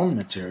 like the bone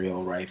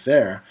material right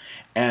there,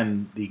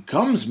 and the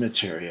gums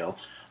material,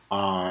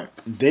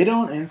 they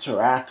don't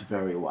interact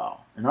very well.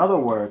 In other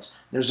words,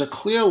 there's a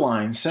clear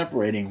line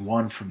separating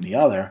one from the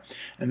other,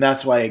 and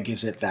that's why it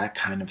gives it that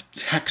kind of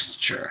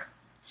texture.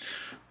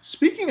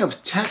 Speaking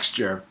of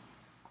texture,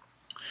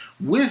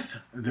 with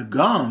the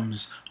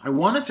gums, I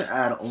wanted to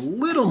add a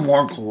little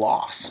more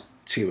gloss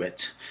to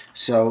it.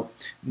 So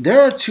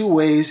there are two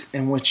ways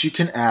in which you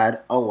can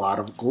add a lot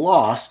of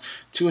gloss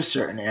to a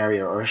certain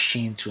area, or a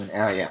sheen to an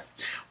area.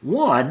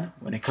 One,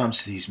 when it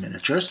comes to these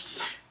miniatures,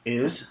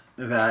 is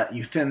that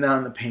you thin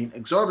down the paint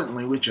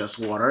exorbitantly with just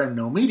water and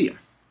no medium.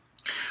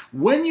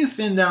 When you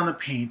thin down the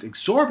paint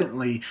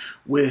exorbitantly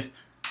with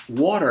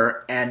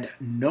water and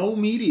no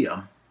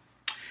medium,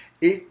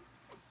 it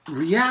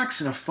reacts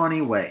in a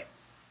funny way.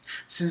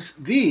 Since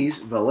these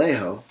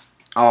Vallejo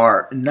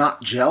are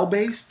not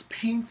gel-based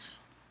paints,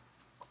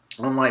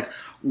 unlike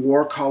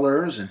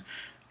Warcolors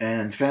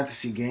and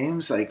fantasy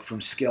games like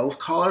from Skills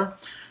Color,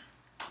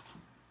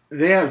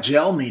 they have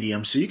gel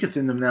medium, so you can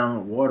thin them down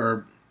with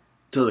water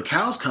till the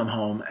cows come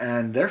home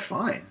and they're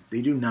fine.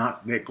 They do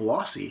not get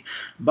glossy.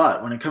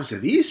 But when it comes to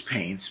these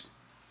paints,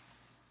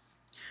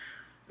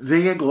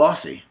 they get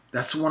glossy.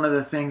 That's one of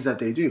the things that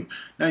they do.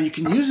 Now you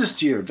can use this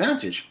to your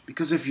advantage,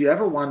 because if you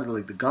ever wanted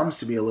like the gums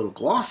to be a little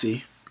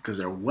glossy because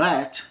they're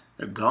wet,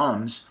 they're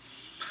gums,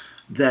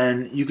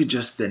 then you could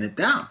just thin it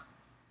down.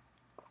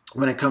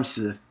 When it comes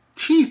to the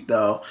teeth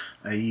though,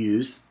 I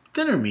use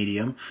thinner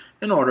medium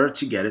in order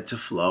to get it to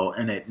flow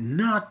and it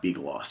not be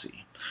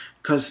glossy.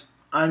 Because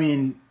I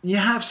mean, you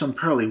have some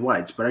pearly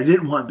whites, but I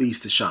didn't want these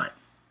to shine.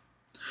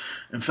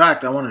 In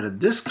fact, I wanted to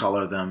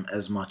discolor them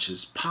as much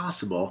as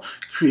possible,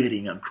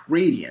 creating a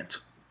gradient.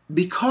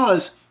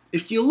 Because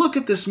if you look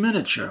at this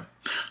miniature,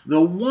 the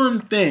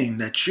one thing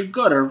that you're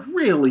going to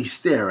really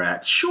stare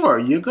at, sure,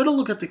 you're going to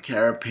look at the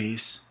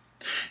carapace,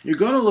 you're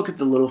going to look at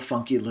the little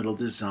funky little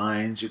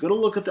designs, you're going to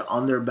look at the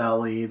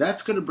underbelly,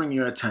 that's going to bring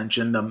your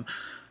attention.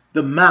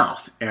 The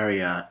mouth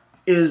area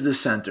is the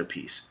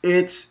centerpiece.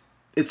 It's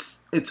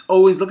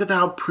always, look at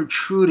how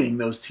protruding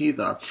those teeth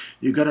are.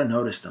 You got to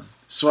notice them.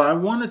 So I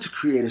wanted to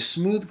create a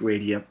smooth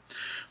gradient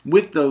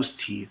with those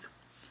teeth,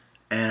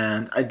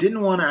 and I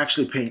didn't want to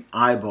actually paint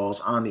eyeballs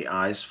on the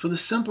eyes for the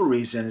simple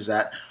reason is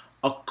that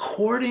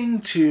according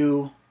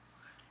to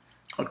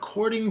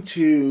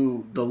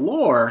the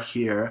lore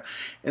here,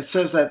 it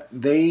says that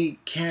they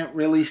can't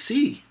really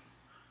see.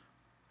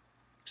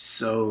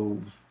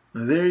 So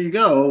there you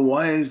go.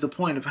 Why is the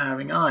point of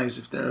having eyes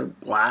if they're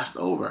glassed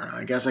over?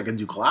 I guess I can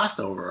do glassed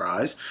over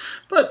eyes,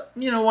 but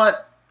you know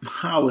what?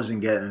 I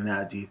wasn't getting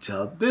that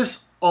detailed.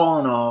 This, all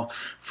in all,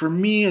 for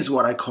me is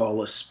what I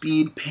call a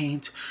speed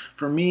paint.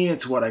 For me,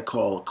 it's what I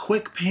call a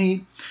quick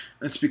paint.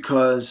 It's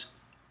because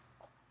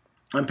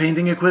I'm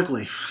painting it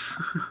quickly.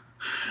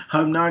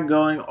 I'm not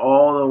going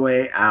all the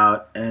way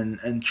out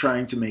and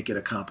trying to make it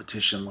a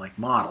competition-like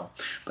model.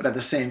 But at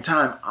the same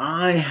time,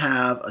 I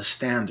have a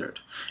standard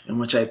in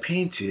which I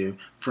paint to,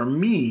 for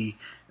me,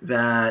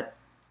 that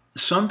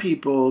some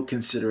people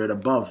consider it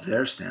above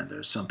their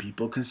standard. Some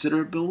people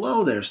consider it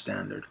below their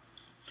standard.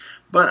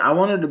 But I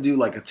wanted to do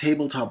like a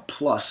tabletop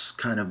plus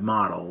kind of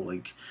model,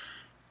 like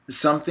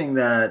something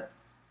that,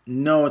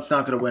 no, it's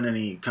not going to win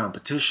any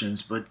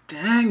competitions, but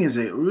dang, is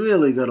it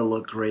really going to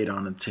look great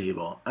on a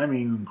table. I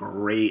mean,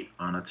 great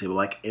on a table,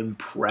 like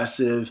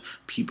impressive.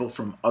 People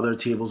from other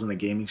tables in the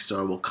gaming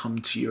store will come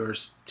to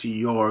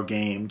your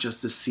game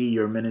just to see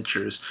your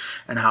miniatures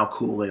and how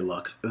cool they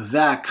look.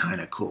 That kind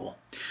of cool.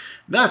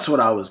 That's what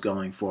I was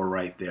going for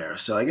right there.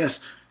 So I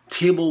guess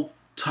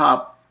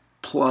tabletop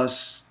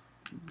plus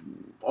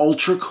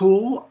ultra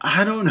cool.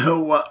 I don't know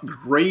what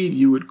grade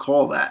you would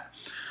call that.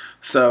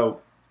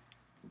 So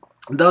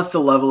that's the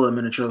level of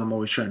miniatures I'm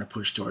always trying to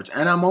push towards.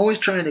 And I'm always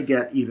trying to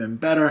get even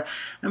better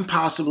and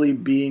possibly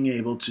being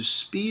able to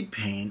speed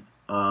paint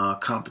a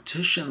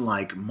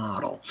competition-like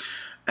model.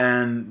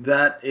 And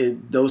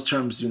those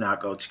terms do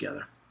not go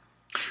together.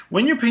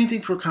 When you're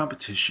painting for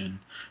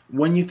competition,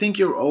 when you think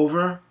you're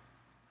over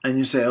and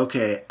you say,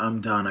 okay,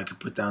 I'm done, I can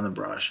put down the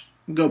brush,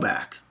 go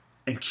back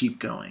and keep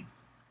going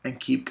and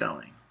keep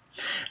going.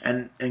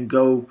 And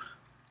go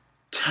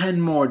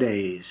 10 more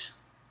days.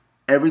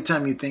 Every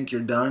time you think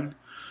you're done,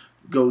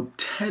 go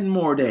 10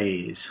 more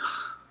days.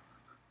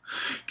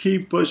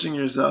 Keep pushing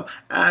yourself.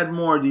 Add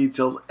more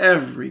details.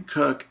 Every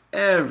crook,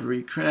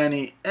 every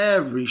cranny,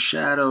 every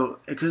shadow,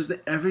 because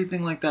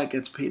everything like that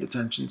gets paid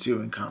attention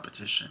to in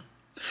competition.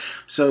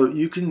 So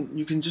you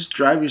can just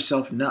drive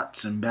yourself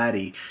nuts and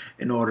batty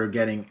in order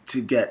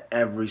to get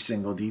every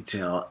single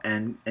detail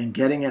and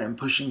getting it and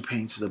pushing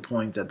paint to the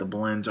point that the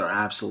blends are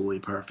absolutely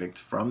perfect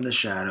from the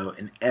shadow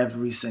in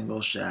every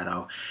single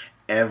shadow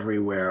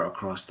everywhere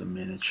across the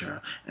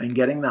miniature, and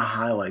getting the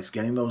highlights,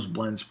 getting those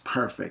blends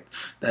perfect,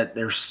 that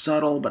they're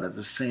subtle but at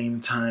the same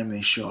time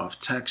they show off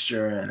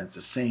texture, and at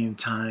the same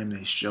time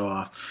they show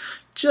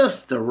off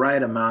just the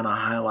right amount of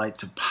highlight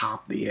to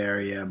pop the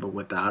area but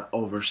without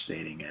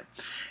overstating it.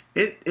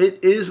 It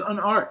is an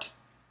art.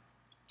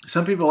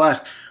 Some people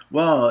ask,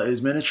 well,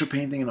 is miniature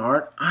painting an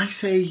art? I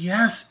say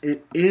yes,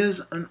 it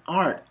is an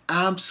art,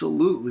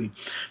 absolutely,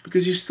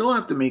 because you still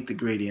have to make the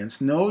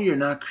gradients. No, you're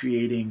not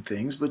creating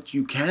things, but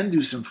you can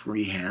do some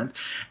freehand,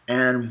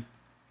 and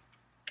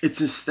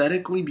it's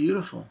aesthetically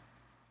beautiful.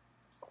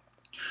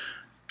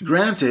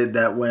 Granted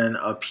that when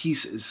a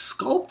piece is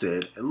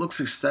sculpted, it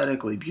looks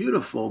aesthetically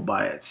beautiful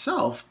by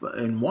itself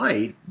in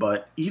white,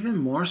 but even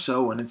more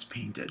so when it's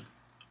painted.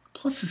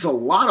 Plus, it's a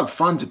lot of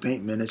fun to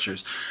paint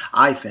miniatures,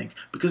 I think,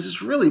 because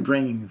it's really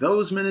bringing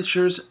those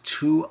miniatures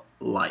to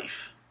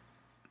life.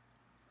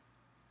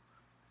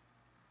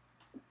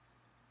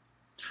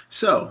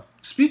 So,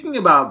 speaking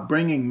about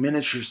bringing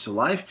miniatures to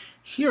life,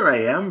 here I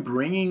am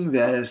bringing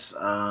this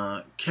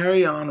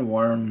Carrion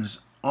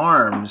Worm's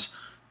arms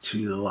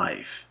to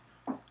life.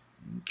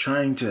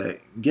 Trying to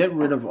get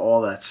rid of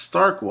all that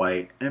stark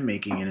white and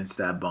making it into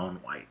that bone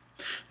white.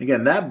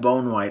 Again, that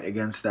bone white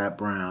against that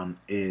brown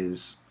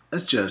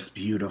it's just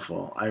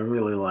beautiful. I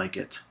really like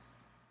it.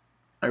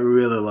 I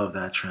really love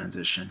that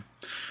transition.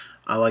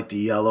 I like the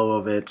yellow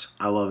of it.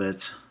 I love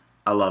it.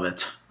 I love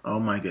it.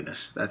 Oh my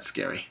goodness, that's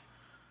scary.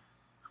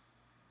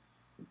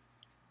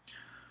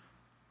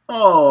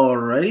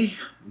 Alrighty,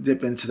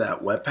 dip into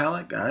that wet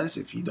palette, guys.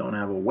 If you don't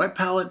have a wet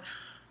palette,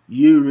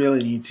 you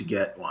really need to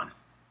get one.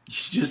 You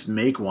just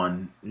make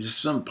one,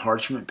 just some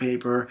parchment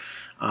paper,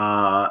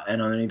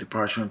 and underneath the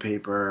parchment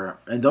paper,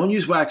 and don't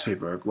use wax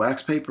paper.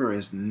 Wax paper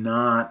is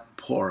not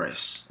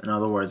porous. In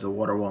other words, the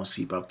water won't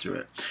seep up through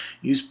it.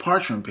 Use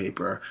parchment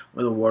paper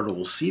where the water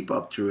will seep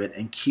up through it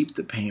and keep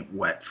the paint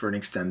wet for an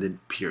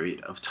extended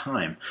period of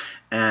time.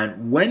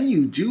 And when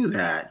you do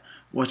that,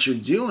 what you're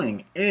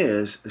doing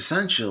is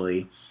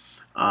essentially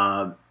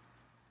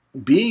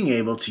being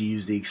able to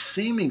use the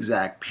same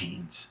exact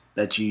paints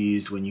that you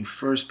used when you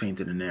first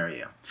painted an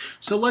area.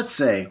 So let's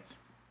say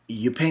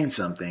you paint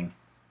something,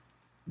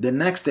 the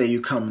next day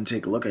you come and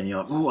take a look and you're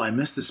like, oh, I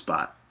missed a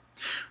spot.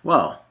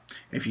 Well,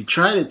 if you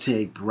try to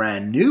take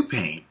brand new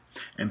paint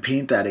and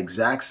paint that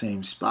exact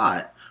same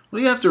spot,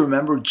 well, you have to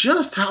remember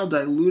just how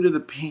diluted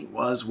the paint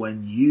was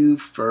when you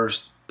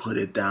first put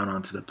it down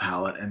onto the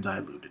palette and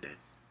diluted it.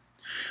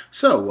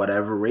 So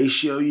whatever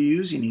ratio you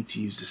use, you need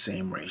to use the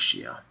same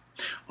ratio.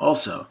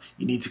 Also,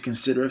 you need to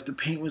consider if the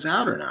paint was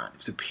out or not.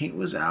 If the paint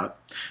was out,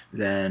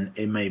 then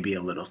it may be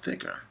a little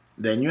thicker.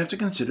 Then you have to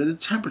consider the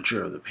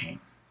temperature of the paint.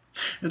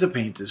 If the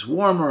paint is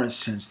warmer, it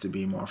tends to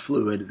be more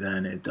fluid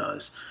than it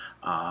does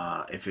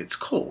if it's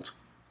cold.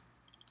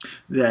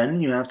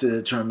 Then you have to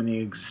determine the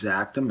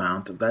exact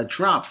amount of that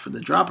drop for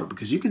the dropper,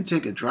 because you can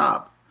take a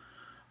drop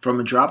from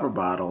a dropper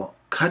bottle,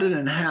 cut it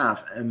in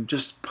half, and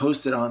just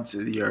post it onto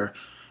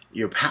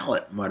your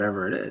palette,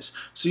 whatever it is.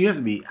 So you have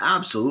to be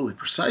absolutely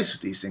precise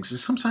with these things, and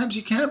sometimes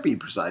you can't be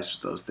precise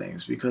with those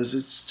things because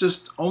it's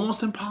just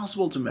almost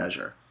impossible to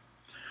measure.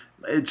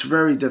 It's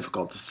very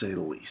difficult to say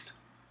the least.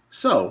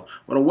 So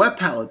what a wet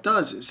palette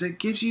does is it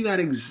gives you that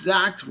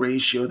exact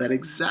ratio, that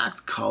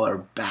exact color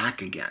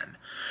back again.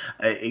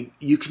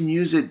 You can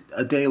use it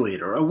a day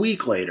later, a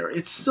week later.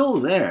 It's still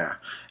there,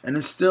 and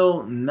it's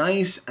still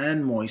nice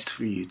and moist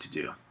for you to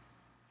do.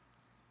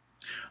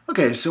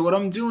 Okay, so what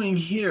I'm doing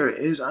here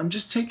is I'm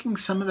just taking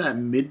some of that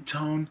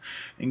mid-tone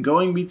and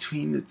going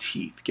between the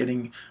teeth,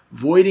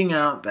 voiding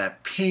out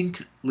that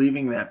pink,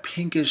 leaving that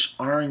pinkish,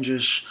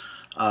 orangish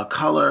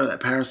color, that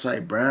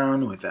parasite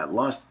brown with that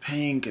lust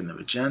pink and the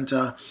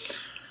magenta,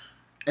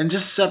 and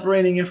just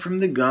separating it from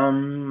the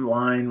gum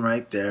line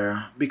right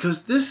there,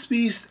 because this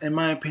beast, in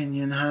my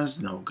opinion,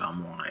 has no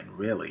gum line,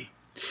 really.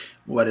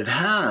 What it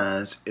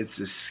has, it's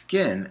the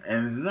skin,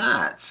 and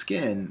that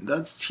skin,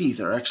 those teeth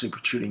are actually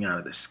protruding out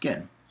of the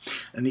skin.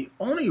 And the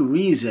only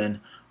reason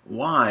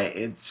why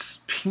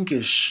its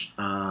pinkish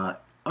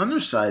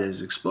underside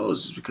is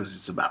exposed is because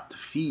it's about to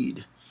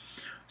feed.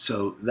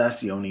 So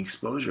that's the only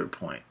exposure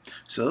point.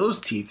 So those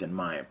teeth, in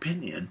my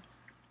opinion,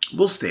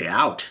 will stay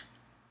out.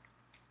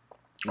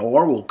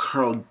 Or will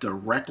curl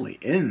directly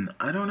in.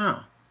 I don't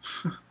know.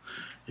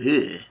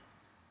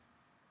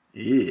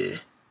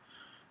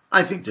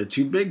 I think they're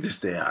too big to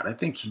stay out. I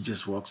think he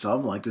just walks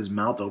up like his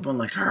mouth open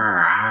like,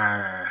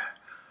 how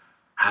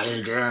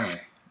you doing?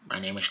 My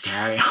name is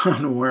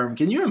Carrion Worm.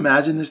 Can you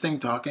imagine this thing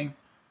talking?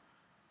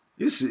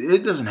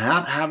 It doesn't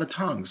have a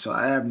tongue, so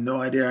I have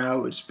no idea how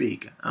it would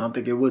speak. I don't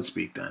think it would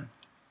speak then.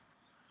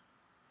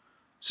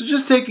 So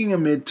just taking a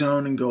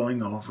mid-tone and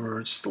going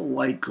over, just a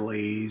light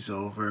glaze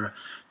over,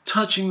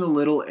 touching the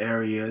little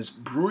areas,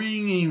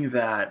 bringing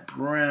that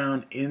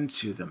brown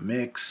into the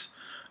mix,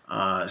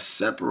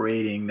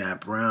 separating that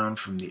brown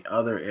from the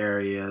other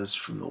areas,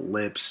 from the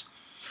lips,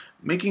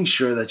 making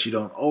sure that you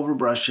don't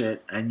overbrush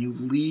it and you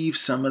leave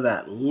some of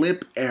that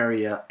lip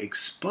area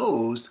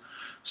exposed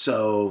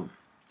so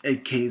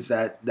it creates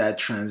that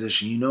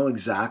transition. You know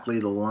exactly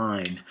the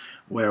line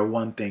where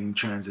one thing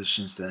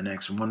transitions to the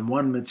next, when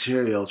one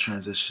material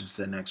transitions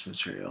to the next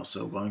material.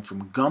 So going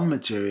from gum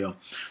material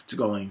to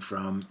going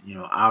from,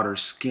 outer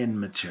skin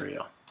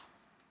material.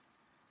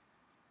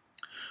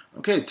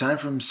 Okay, time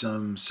for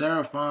some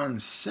Seraphon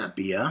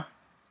Sepia.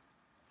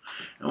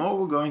 And what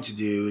we're going to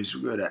do is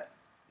we're going to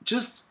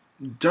just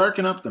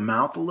darken up the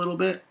mouth a little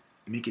bit,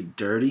 make it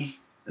dirty.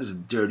 That's a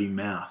dirty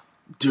mouth.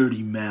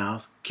 Dirty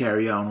mouth.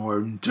 Carrion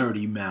Worm,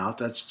 dirty mouth.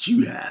 That's what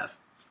you have.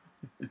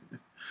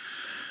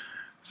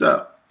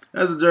 So,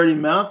 that's a dirty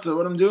mouth. So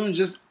what I'm doing is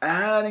just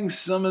adding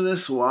some of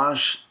this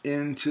wash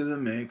into the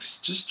mix.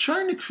 Just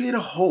trying to create a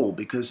hole,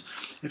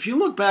 because if you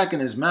look back in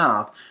his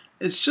mouth,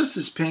 it's just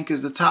as pink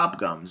as the top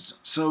gums.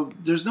 So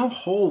there's no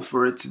hole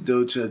for it to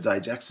go to a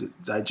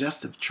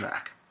digestive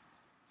tract.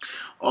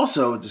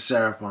 Also, with the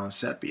Seraphon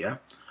Sepia,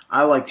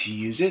 I like to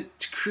use it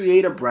to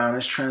create a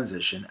brownish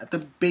transition at the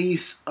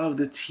base of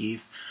the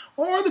teeth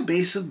or the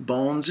base of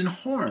bones and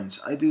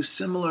horns. I do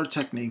similar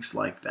techniques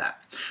like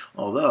that,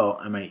 although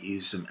I might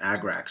use some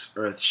Agrax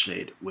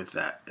Earthshade with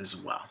that as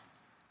well.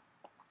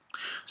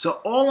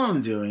 So all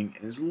I'm doing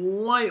is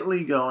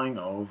lightly going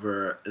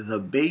over the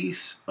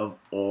base of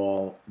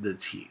all the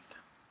teeth.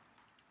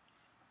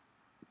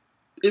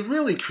 It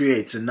really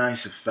creates a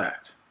nice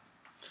effect.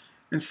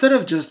 Instead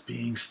of just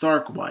being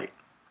stark white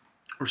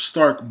or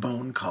stark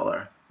bone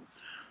color,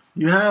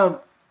 you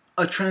have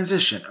a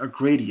transition, a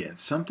gradient,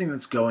 something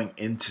that's going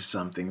into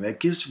something that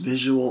gives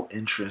visual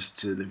interest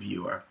to the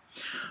viewer.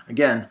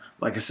 Again,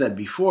 like I said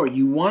before,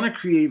 you want to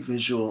create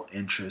visual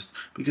interest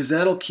because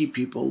that'll keep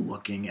people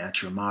looking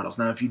at your models.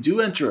 Now, if you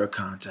do enter a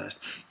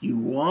contest, you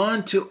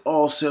want to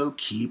also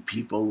keep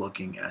people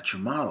looking at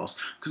your models,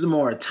 because the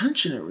more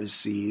attention it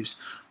receives,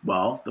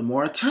 well, the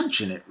more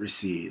attention it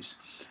receives.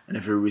 And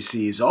if it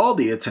receives all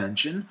the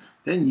attention,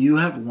 then you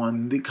have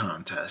won the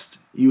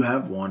contest. You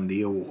have won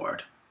the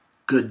award.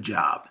 Good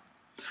job.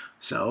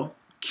 So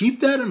keep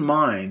that in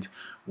mind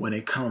when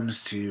it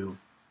comes to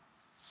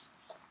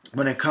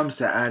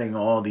adding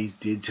all these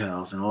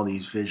details and all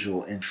these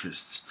visual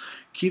interests.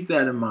 Keep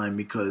that in mind,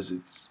 because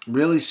it's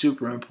really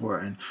super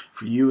important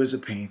for you as a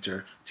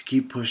painter to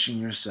keep pushing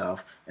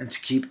yourself and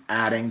to keep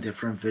adding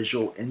different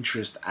visual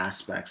interest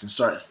aspects and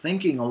start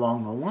thinking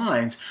along the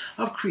lines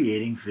of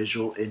creating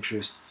visual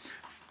interest,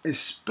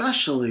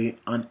 especially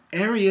on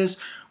areas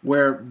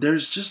where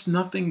there's just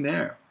nothing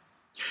there.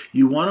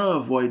 You want to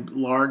avoid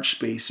large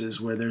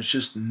spaces where there's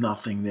just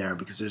nothing there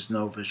because there's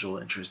no visual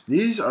interest.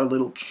 These are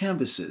little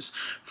canvases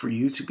for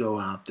you to go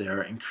out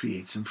there and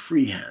create some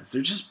freehands.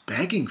 They're just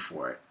begging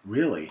for it,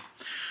 really.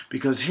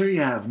 Because here you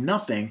have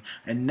nothing,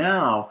 and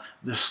now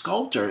the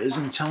sculptor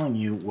isn't telling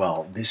you,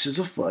 well, this is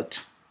a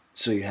foot,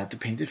 so you have to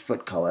paint it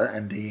foot color,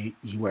 and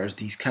he wears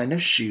these kind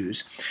of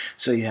shoes,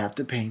 so you have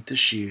to paint the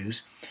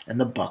shoes and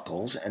the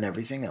buckles and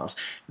everything else.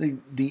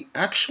 The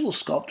actual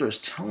sculptor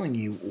is telling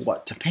you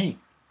what to paint.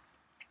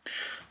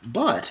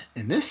 But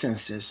in this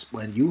instance,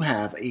 when you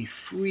have a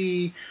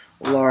free,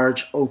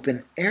 large,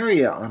 open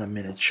area on a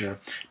miniature,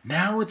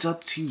 now it's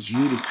up to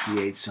you to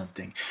create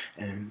something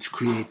and to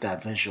create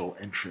that visual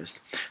interest.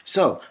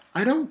 So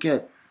I don't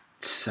get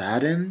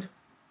saddened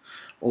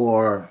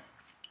or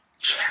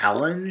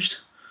challenged,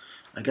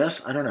 I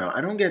guess. I don't know.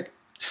 I don't get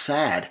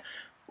sad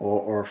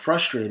or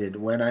frustrated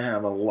when I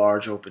have a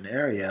large open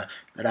area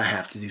that I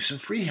have to do some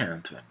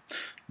freehand to.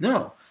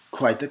 No.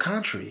 Quite the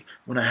contrary.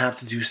 When I have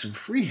to do some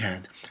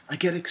freehand, I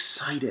get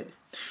excited.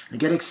 I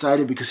get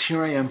excited because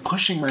here I am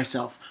pushing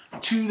myself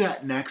to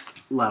that next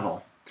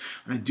level.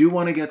 And I do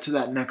want to get to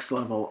that next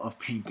level of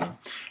painting.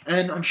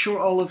 And I'm sure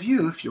all of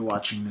you, if you're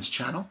watching this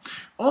channel,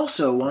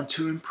 also want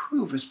to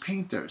improve as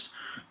painters.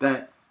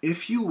 That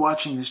if you're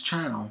watching this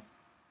channel,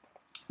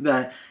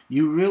 that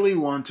you really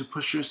want to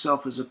push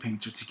yourself as a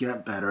painter to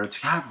get better,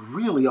 to have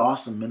really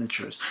awesome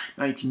miniatures.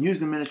 Now you can use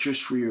the miniatures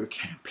for your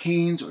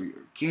campaigns or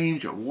your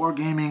games, your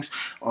wargamings,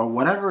 or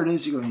whatever it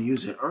is you're going to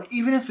use it, or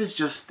even if it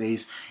just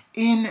stays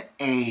in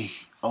a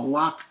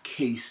locked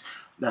case,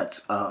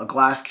 that's a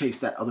glass case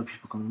that other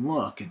people can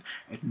look and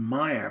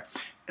admire.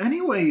 Any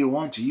way you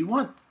want to. You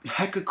want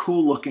hecka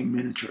cool looking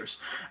miniatures.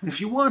 And if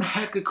you want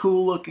hecka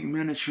cool looking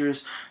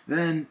miniatures,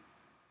 then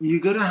you're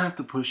going to have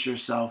to push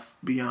yourself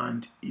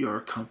beyond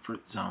your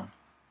comfort zone.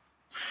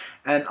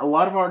 And a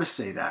lot of artists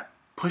say that.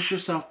 Push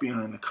yourself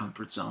beyond the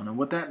comfort zone. And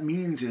what that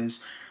means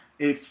is,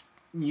 if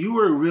you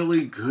are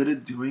really good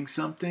at doing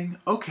something,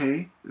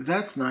 okay,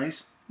 that's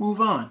nice,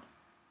 move on.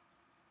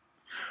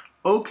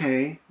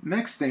 Okay,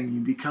 next thing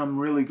you become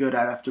really good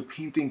at after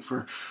painting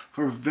for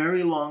a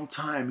very long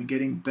time and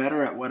getting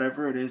better at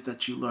whatever it is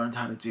that you learned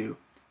how to do.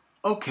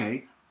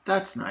 Okay,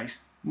 that's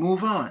nice.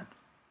 Move on.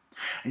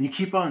 And you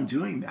keep on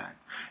doing that.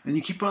 And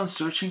you keep on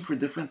searching for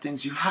different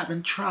things you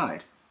haven't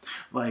tried,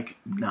 like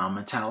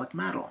non-metallic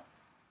metal,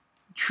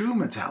 true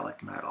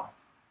metallic metal,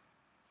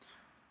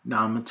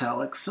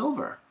 non-metallic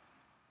silver,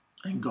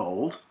 and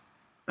gold,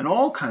 and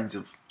all kinds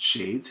of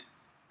shades,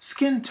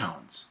 skin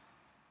tones.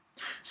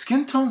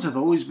 Skin tones have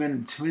always been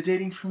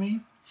intimidating for me,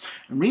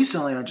 and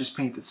recently I just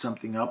painted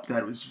something up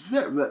that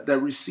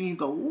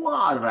received a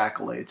lot of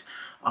accolades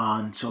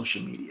on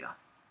social media,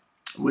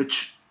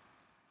 which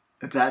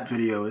that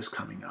video is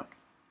coming up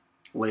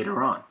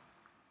later on.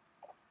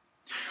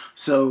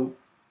 So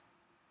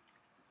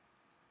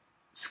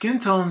skin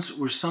tones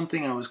were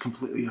something I was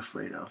completely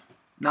afraid of.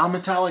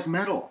 Non-metallic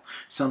metal,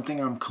 something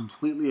I'm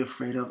completely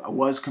afraid of. I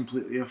was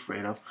completely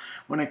afraid of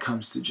when it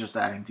comes to just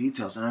adding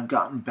details, and I've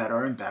gotten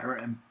better and better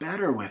and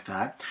better with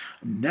that.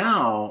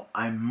 Now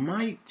I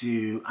might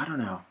do, I don't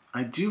know,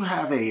 I do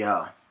have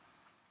a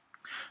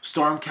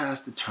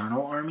Stormcast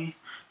Eternal army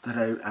that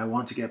I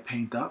want to get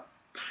painted up,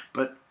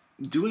 but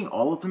doing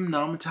all of them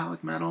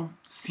non-metallic metal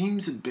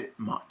seems a bit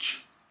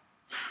much.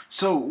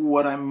 So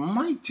what I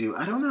might do,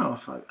 I don't know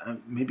if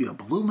maybe a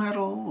blue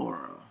metal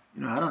or,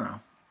 I don't know.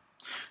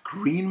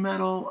 Green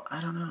metal,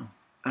 I don't know.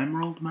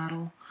 Emerald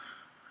metal,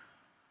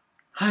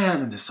 I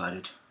haven't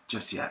decided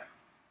just yet.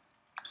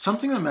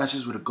 Something that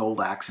matches with a gold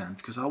accent,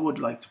 because I would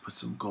like to put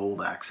some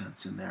gold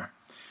accents in there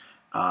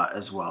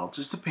as well,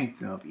 just to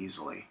paint them up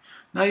easily.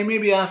 Now you may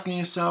be asking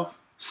yourself,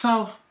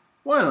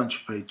 why don't you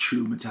play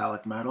true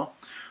metallic metal?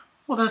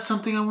 Well, that's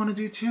something I want to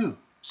do too.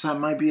 So that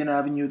might be an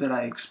avenue that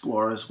I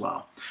explore as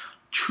well.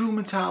 True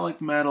metallic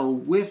metal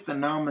with the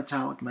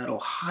non-metallic metal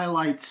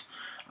highlights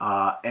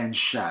and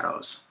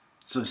shadows.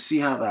 So see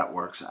how that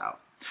works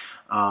out.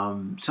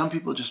 Some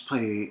people just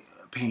paint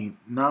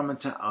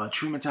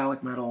true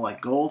metallic metal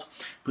like gold,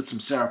 put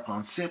some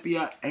Serapon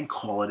sepia, and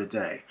call it a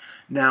day.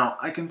 Now,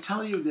 I can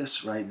tell you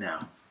this right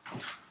now.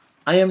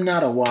 I am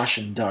not a wash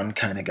and done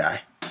kind of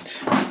guy.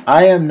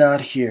 I am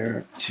not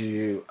here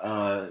to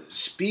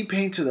speed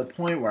paint to the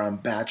point where I'm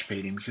batch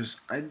painting,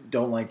 because I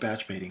don't like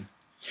batch painting.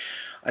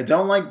 I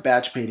don't like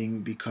batch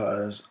painting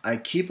because I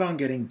keep on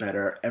getting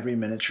better every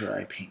miniature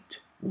I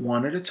paint,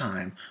 one at a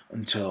time,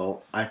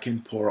 until I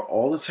can pour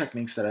all the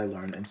techniques that I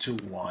learned into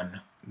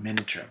one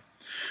miniature.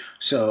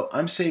 So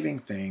I'm saving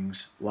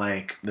things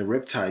like the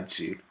Riptide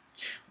suit,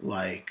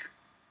 like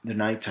the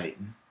Night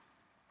Titan,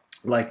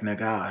 like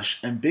Nagash,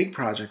 and big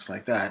projects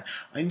like that.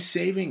 I'm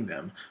saving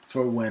them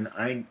for when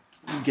I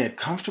get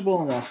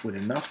comfortable enough with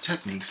enough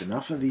techniques,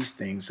 enough of these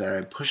things, that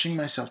I'm pushing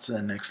myself to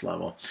the next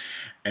level.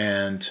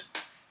 And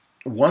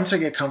once I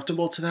get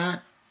comfortable to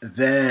that,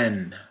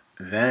 then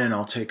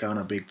I'll take on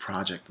a big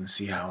project and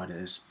see how it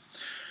is.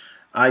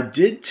 I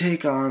did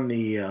take on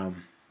the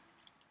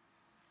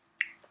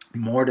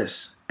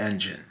Mortis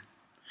engine,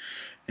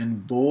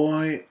 and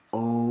boy,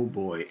 oh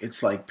boy,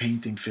 it's like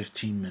painting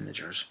 15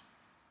 miniatures,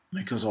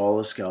 because all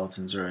the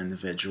skeletons are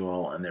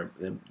individual and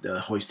they're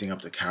hoisting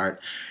up the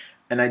cart.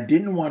 And I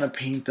didn't want to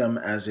paint them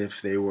as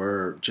if they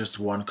were just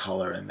one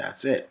color and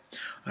that's it.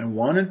 I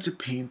wanted to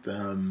paint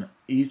them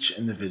each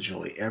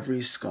individually,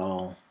 every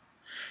skull,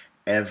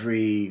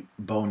 every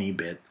bony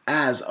bit,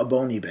 as a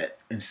bony bit,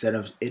 instead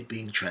of it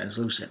being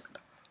translucent.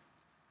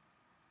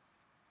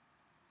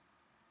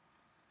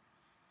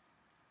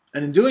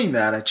 And in doing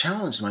that, I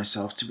challenged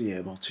myself to be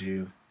able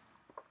to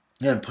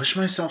push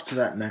myself to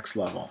that next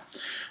level.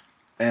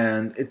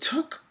 And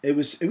it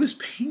was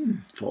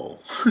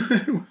painful.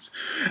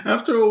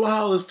 After a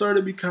while, it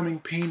started becoming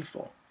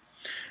painful.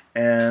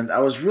 And I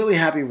was really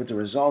happy with the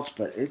results,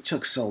 but it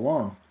took so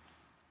long.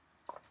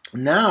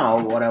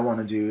 Now, what I want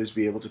to do is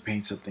be able to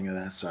paint something of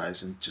that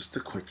size in just a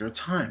quicker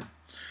time.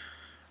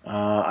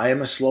 I am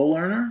a slow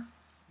learner,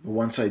 but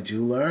once I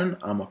do learn,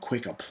 I'm a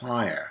quick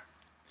applier.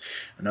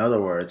 In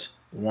other words,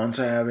 once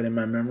I have it in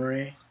my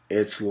memory,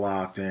 it's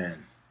locked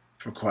in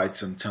for quite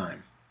some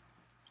time.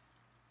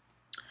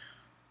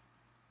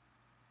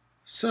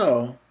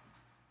 So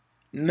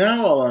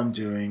now all I'm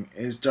doing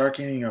is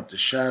darkening up the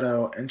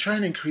shadow and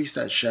trying to increase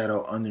that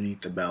shadow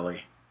underneath the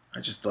belly. I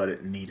just thought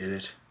it needed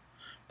it,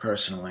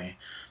 personally.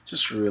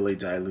 Just really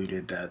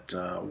diluted that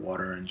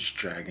water and just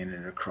dragging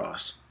it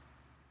across.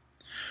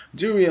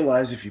 Do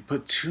realize if you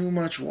put too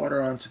much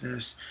water onto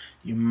this,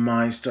 you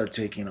might start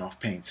taking off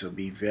paint, so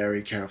be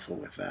very careful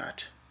with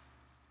that.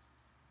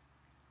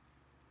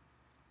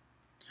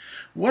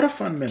 What a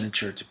fun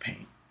miniature to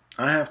paint,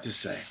 I have to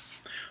say.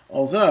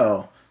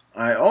 Although,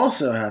 I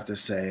also have to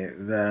say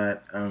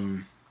that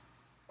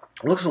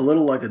it looks a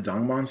little like a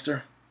dung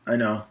monster. I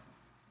know.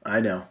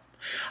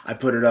 I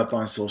put it up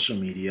on social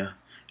media,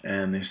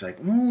 and they're like,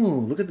 ooh,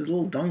 look at the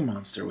little dung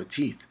monster with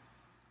teeth.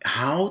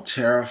 How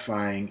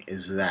terrifying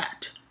is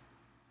that?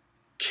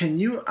 Can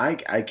you? I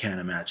can't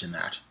imagine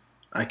that.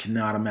 I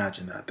cannot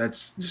imagine that.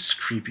 That's just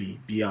creepy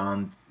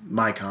beyond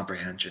my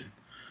comprehension.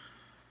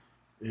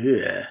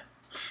 Yeah.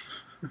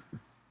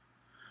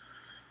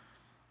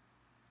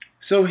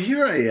 So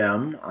here I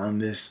am on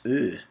this,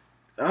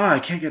 I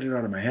can't get it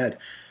out of my head.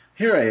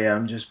 Here I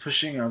am just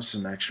pushing up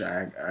some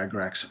extra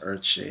Agrax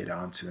Earthshade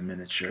onto the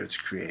miniature to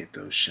create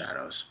those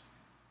shadows.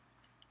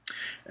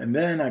 And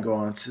then I go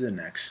on to the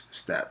next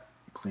step.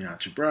 Clean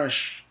out your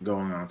brush,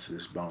 going on to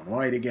this bone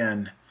white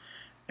again,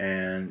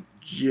 and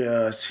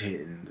just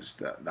hitting this,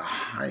 the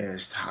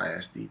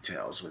highest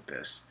details with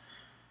this.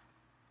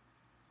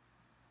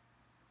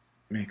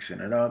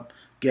 Mixing it up.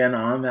 Again,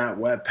 on that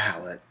wet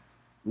palette,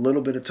 a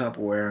little bit of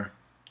Tupperware,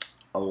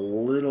 a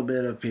little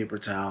bit of paper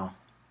towel,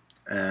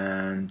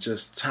 and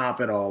just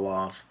top it all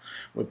off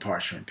with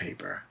parchment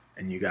paper,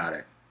 and you got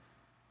it.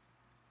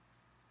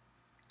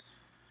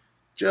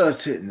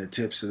 Just hitting the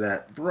tips of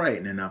that,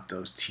 brightening up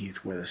those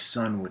teeth where the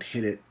sun would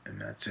hit it,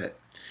 and that's it.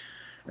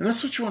 And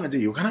that's what you want to do.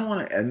 You kind of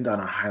want to end on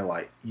a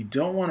highlight. You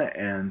don't want to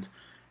end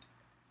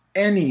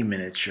any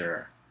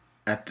miniature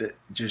at the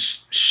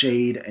just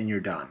shade and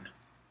you're done,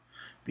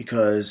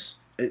 because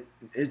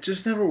it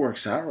just never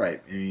works out right.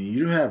 I mean,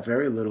 you have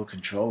very little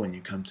control when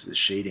you come to the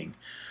shading.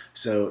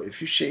 So if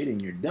you're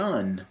shading, you're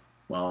done.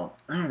 Well,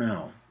 I don't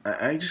know.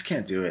 I just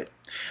can't do it.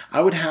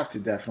 I would have to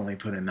definitely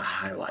put in the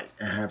highlight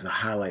and have the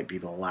highlight be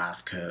the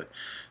last coat.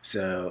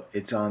 So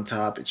it's on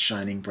top, it's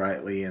shining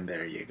brightly, and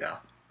there you go.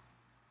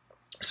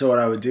 So what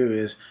I would do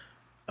is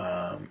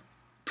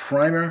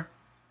primer,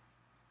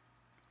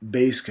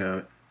 base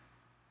coat,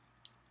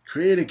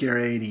 create a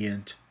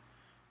gradient,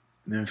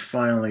 and then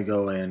finally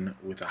go in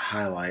with a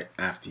highlight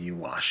after you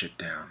wash it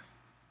down.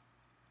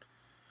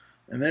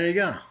 And there you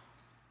go.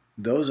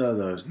 Those are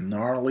those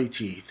gnarly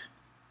teeth.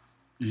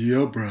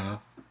 Yeah, bruh,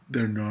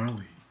 they're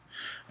gnarly.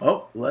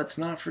 Oh, let's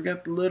not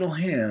forget the little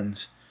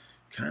hands.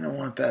 Kind of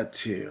want that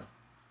too,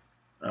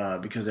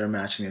 because they're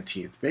matching the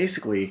teeth.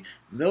 Basically,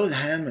 those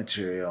hand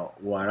material,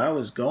 what I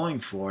was going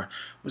for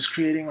was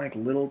creating like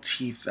little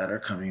teeth that are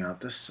coming out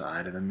the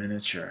side of the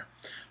miniature.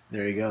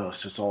 There you go.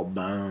 So it's all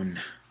bone.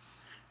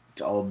 It's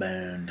all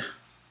bone.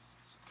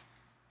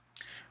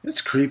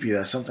 It's creepy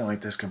that something like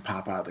this can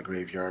pop out of the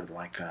graveyard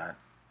like that.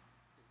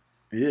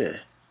 Yeah.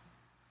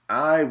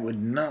 I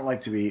would not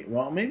like to be,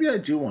 well, maybe I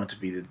do want to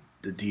be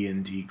the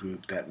D&D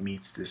group that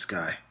meets this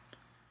guy.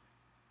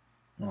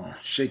 Oh,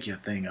 shake your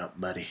thing up,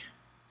 buddy.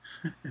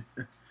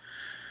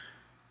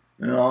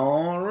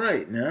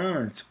 Alright,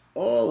 now it's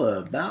all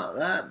about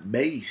that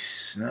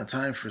base. Now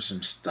time for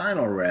some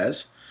Steino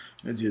Res.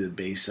 I'm going to do the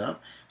base up.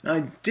 Now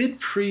I did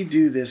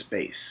pre-do this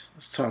base.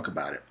 Let's talk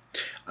about it.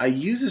 I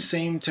use the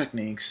same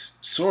techniques,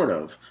 sort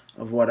of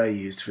what I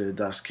used for the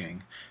Dust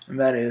King. And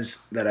that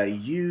is that I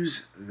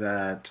use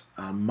that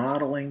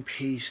modeling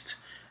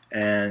paste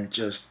and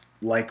just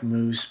like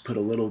mousse, put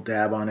a little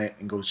dab on it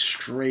and go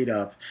straight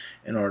up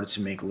in order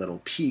to make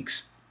little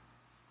peaks.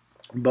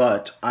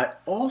 But I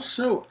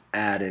also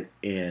added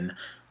in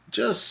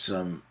just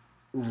some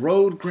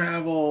road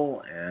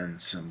gravel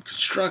and some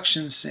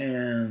construction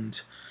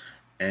sand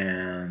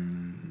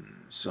and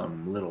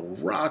some little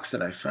rocks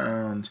that I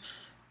found,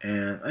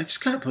 and I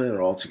just kind of put it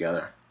all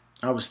together.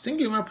 I was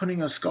thinking about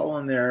putting a skull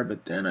in there,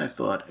 but then I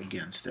thought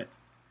against it.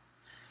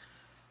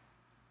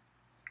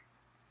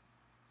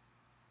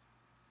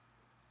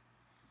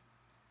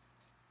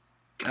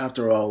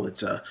 After all,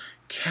 it's a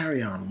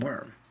Carrion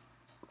Worm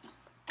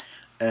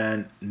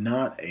and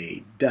not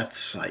a death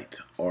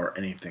scythe or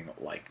anything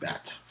like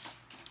that.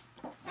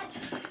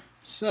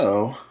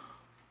 So,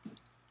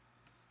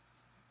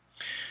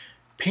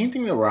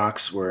 painting the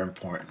rocks were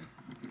important.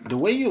 The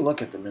way you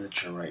look at the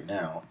miniature right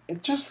now,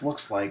 it just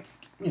looks like,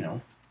 you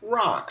know,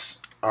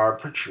 rocks are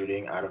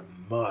protruding out of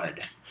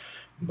mud.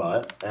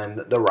 And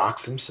the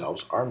rocks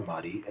themselves are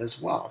muddy as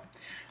well.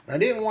 And I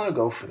didn't want to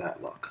go for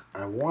that look.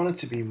 I wanted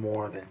to be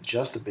more than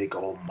just a big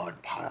old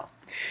mud pile.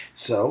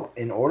 So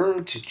in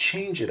order to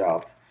change it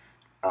up,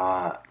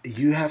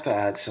 you have to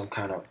add some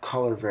kind of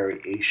color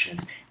variation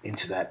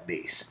into that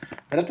base.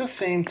 But at the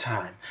same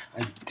time,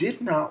 I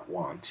did not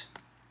want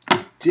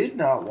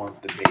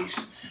the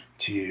base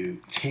to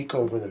take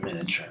over the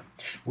miniature,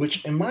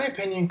 which in my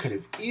opinion could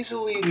have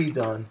easily been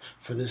done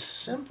for the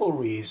simple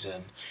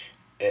reason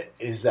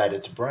is that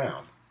it's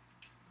brown.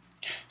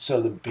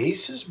 So the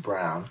base is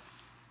brown,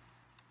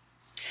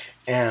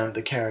 and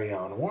the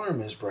Carrion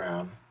Worm is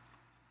brown,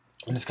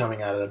 and it's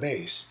coming out of the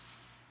base.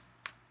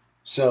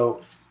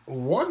 So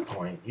one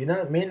point, you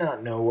may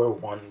not know where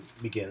one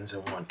begins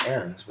and one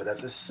ends, but at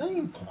the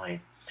same point,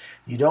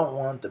 you don't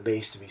want the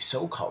base to be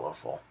so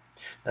colorful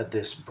that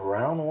this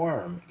brown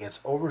worm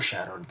gets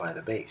overshadowed by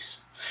the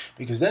base,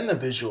 because then the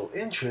visual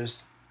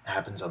interest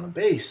happens on the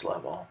base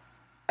level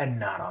and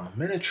not on the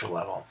miniature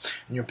level,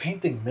 and you're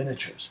painting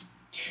miniatures.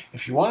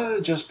 If you wanted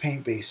to just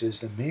paint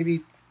bases, then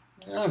maybe,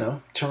 I don't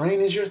know,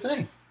 terrain is your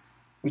thing,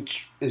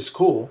 which is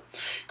cool,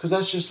 because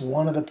that's just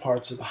one of the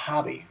parts of the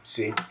hobby.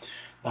 See,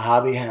 the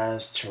hobby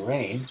has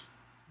terrain,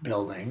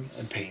 building,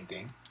 and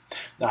painting.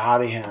 The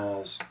hobby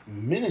has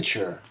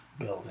miniature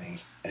building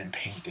and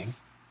painting.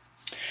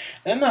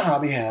 And the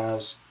hobby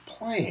has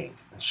playing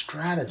and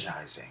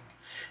strategizing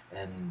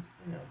and,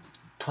 you know,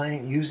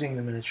 playing, using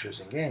the miniatures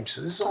in games.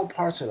 So this is all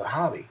parts of the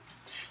hobby.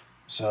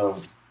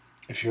 So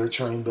if you're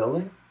terrain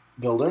building,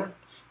 builder,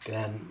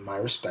 then my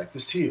respect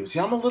is to you. See,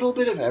 I'm a little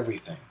bit of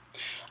everything.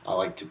 I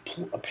like to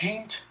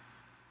paint.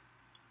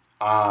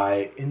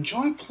 I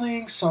enjoy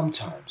playing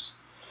sometimes.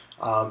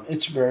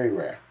 It's very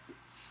rare.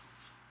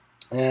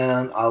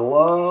 And I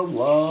love,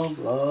 love,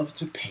 love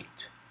to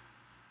paint.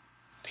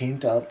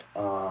 Paint up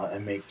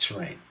and make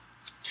terrain.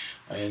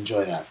 I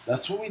enjoy that.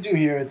 That's what we do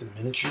here at the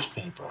Miniatures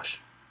Paintbrush.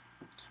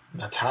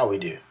 And that's how we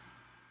do.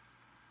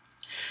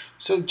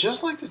 So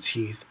just like the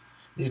teeth,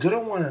 you're going to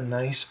want a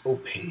nice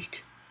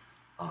opaque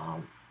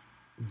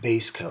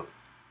base coat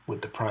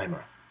with the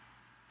primer.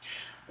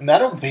 And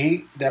that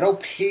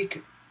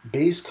opaque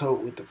base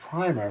coat with the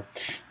primer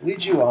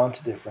leads you on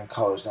to different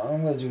colors. Now what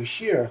I'm going to do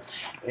here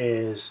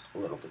is a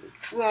little bit of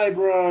dry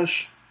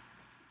brush,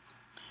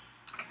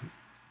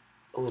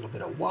 a little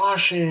bit of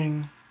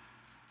washing.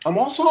 I'm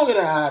also going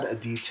to add a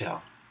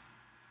detail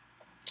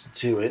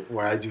to it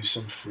where I do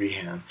some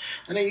freehand,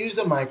 and I use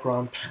the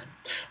Micron pen.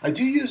 I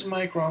do use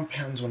Micron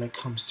pens when it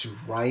comes to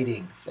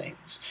writing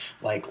things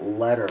like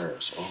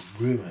letters or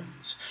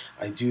runes.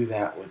 I do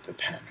that with the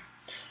pen.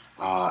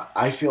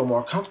 I feel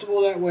more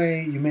comfortable that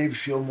way. You may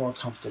feel more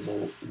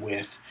comfortable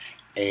with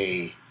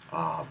a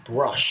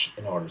brush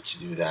in order to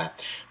do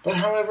that, but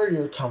however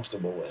you're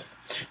comfortable with.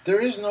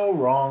 There is no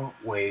wrong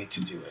way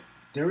to do it.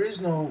 There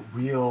is no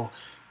real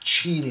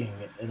cheating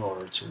in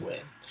order to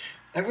win.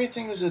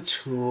 Everything is a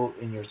tool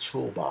in your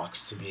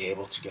toolbox to be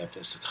able to get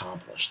this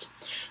accomplished.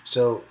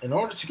 So in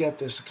order to get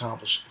this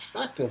accomplished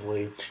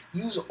effectively,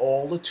 use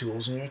all the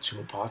tools in your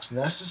toolbox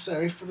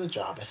necessary for the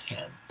job at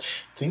hand.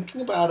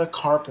 Thinking about a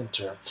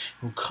carpenter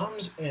who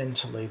comes in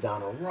to lay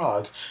down a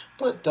rug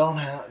but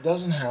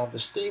doesn't have the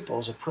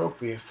staples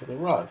appropriate for the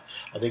rug.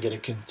 Are they going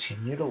to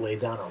continue to lay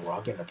down a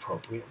rug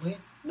inappropriately?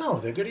 No,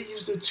 they're going to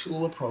use the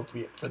tool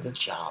appropriate for the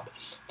job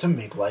to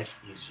make life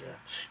easier.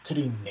 Could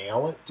he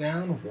nail it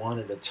down one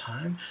at a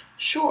time?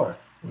 Sure.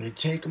 Would it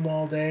take him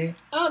all day?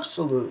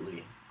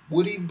 Absolutely.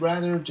 Would he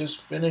rather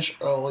just finish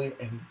early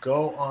and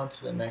go on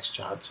to the next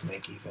job to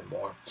make even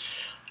more?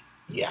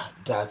 Yeah,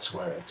 that's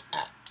where it's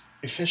at.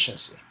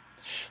 Efficiency.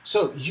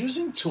 So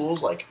using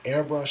tools like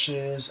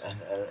airbrushes and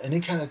any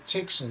kind of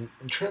tips and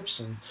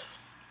tricks and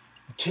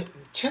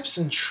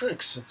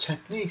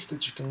techniques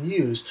that you can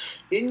use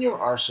in your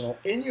arsenal,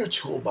 in your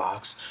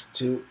toolbox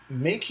to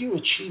make you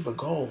achieve a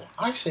goal,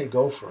 I say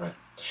go for it.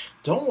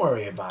 Don't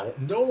worry about it,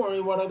 and don't worry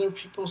what other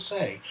people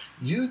say.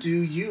 You do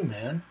you,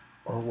 man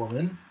or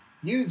woman.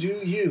 You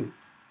do you.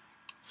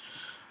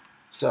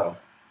 So,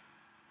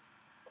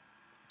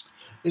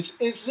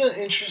 it's an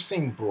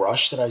interesting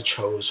brush that I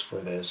chose for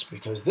this,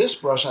 because this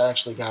brush I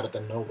actually got at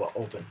the Nova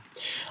Open.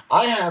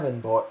 I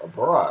haven't bought a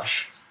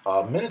brush,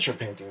 a miniature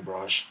painting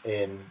brush,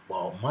 in,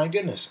 well, my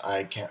goodness,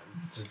 I can't,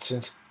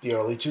 since the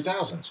early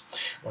 2000s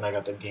when I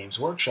got the Games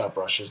Workshop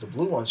brushes, the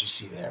blue ones you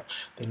see there.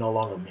 They no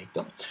longer make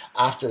them.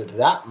 After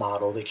that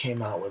model, they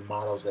came out with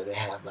models that they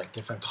had like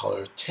different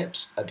color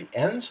tips at the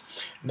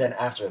ends, and then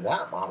after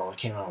that model, it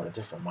came out with a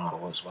different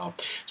model as well.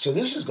 So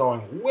this is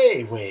going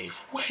way, way,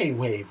 way,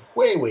 way,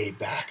 way, way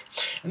back.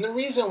 And the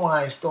reason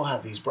why I still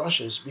have these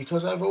brushes,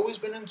 because I've always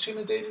been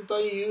intimidated by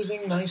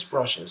using nice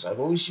brushes. I've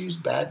always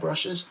used bad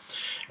brushes.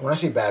 And when I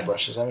say bad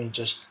brushes, I mean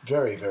just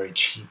very, very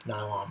cheap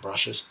nylon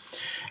brushes.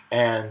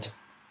 And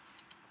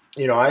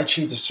you know, I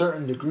achieved a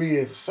certain degree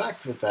of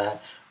effect with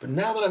that, but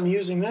now that I'm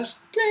using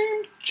this,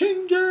 game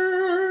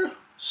changer,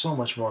 so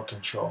much more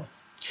control.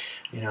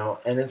 You know,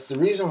 and it's the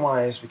reason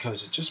why is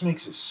because it just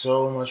makes it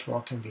so much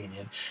more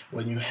convenient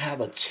when you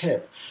have a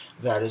tip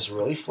that is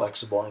really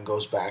flexible and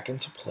goes back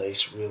into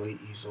place really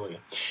easily.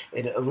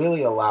 It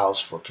really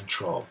allows for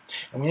control.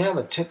 And when you have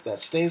a tip that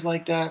stays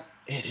like that,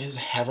 it is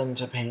heaven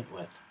to paint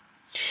with.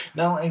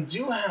 Now, I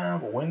do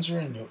have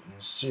Winsor & Newton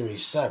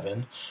Series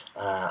 7.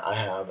 I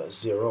have a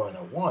 0 and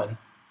a 1,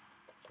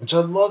 which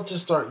I'd love to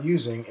start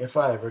using if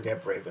I ever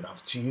get brave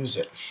enough to use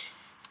it.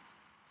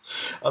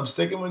 I'm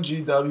sticking with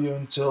GW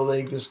until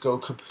they just go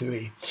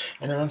kapooey.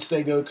 And once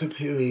they go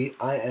kapooey,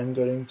 I am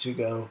going to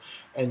go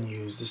and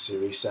use the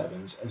Series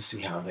 7s and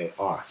see how they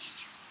are.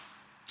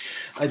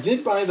 I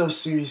did buy those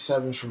Series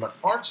 7s from an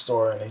art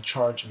store, and they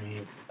charged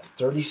me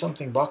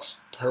 30-something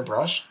bucks per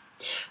brush,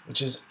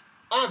 which is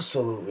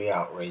absolutely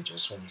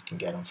outrageous when you can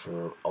get them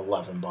for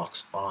 11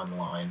 bucks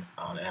online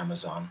on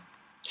Amazon.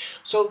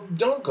 So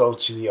don't go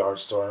to the art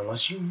store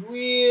unless you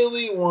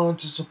really want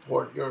to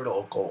support your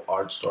local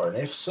art store. And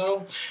if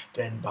so,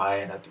 then buy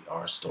it at the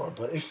art store.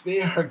 But if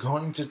they are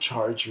going to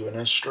charge you an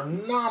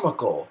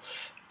astronomical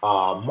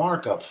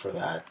markup for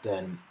that,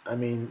 then, I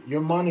mean,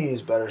 your money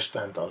is better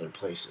spent other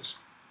places.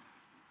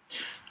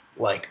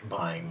 Like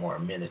buying more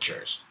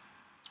miniatures.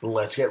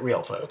 Let's get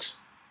real, folks.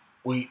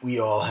 We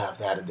all have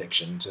that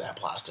addiction to that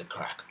plastic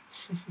crack.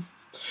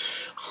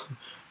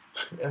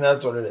 And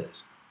that's what it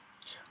is.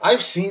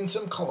 I've seen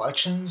some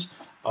collections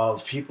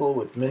of people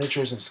with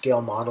miniatures and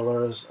scale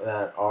modelers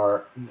that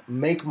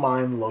make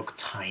mine look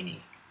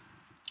tiny.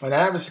 And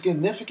I have a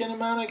significant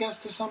amount, I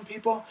guess, to some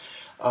people,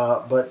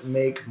 but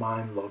make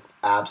mine look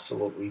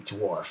absolutely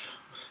dwarf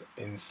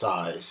in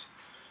size.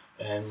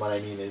 And what I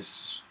mean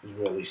is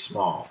really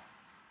small.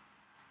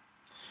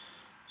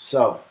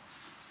 So,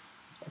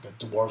 like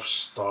a dwarf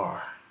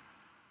star,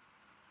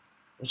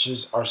 which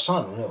is our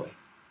sun, really,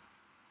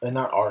 and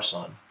not our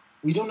sun.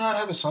 We do not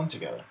have a sun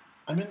together.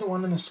 I mean the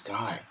one in the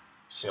sky.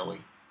 Silly.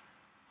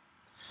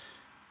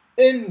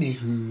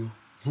 Anywho,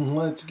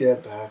 let's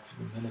get back to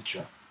the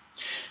miniature.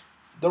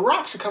 The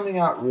rocks are coming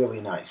out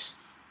really nice.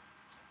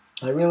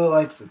 I really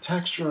like the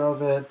texture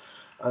of it.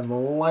 I'm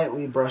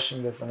lightly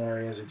brushing different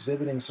areas,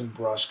 exhibiting some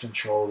brush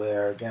control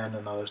there. Again,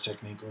 another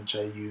technique which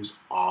I use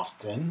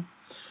often,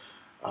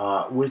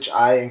 which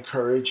I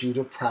encourage you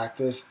to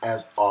practice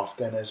as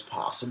often as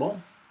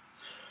possible.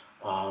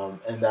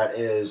 And that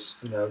is,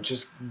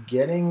 just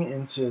getting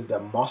into the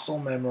muscle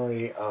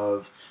memory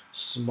of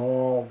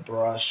small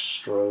brush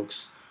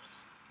strokes,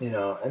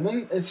 and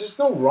then it's just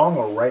no wrong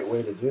or right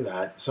way to do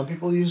that. Some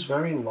people use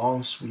very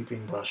long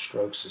sweeping brush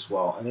strokes as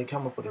well, and they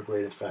come up with a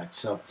great effect.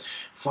 So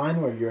find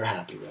where you're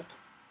happy with.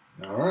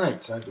 All right,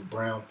 time to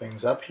brown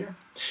things up here.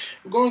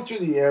 We're going through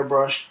the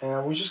airbrush,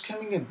 and we're just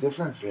coming at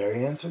different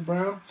variants of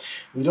brown.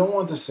 We don't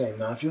want the same.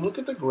 Now, if you look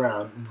at the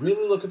ground,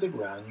 really look at the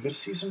ground, you're going to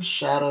see some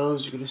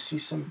shadows, you're going to see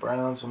some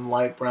browns, some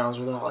light browns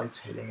where the light's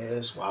hitting it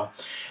as well.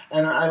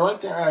 And I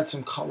like to add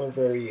some color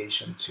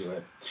variation to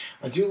it.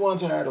 I do want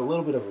to add a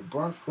little bit of a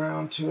burnt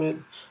ground to it,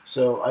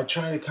 so I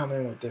try to come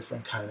in with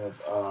different kind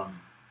of,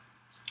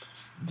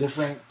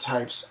 different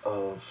types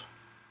of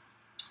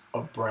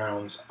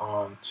browns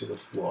onto the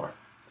floor,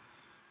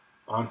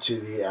 onto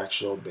the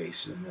actual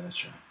base of the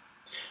miniature.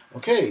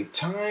 Okay,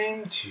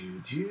 time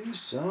to do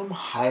some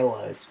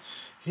highlights.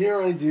 Here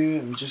I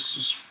do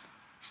just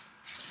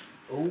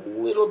a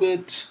little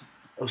bit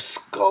of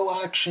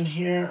skull action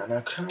here, and I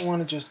kind of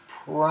want to just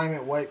prime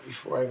it white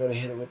before I go to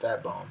hit it with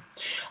that bone.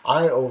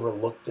 I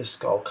overlooked this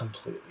skull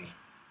completely.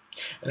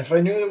 And if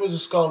I knew there was a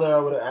skull there, I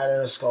would have added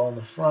a skull in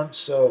the front,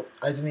 so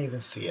I didn't even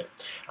see it.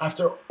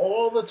 After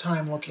all the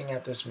time looking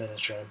at this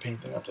miniature and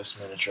painting up this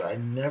miniature, I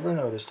never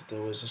noticed that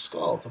there was a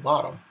skull at the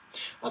bottom.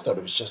 I thought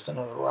it was just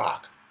another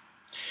rock.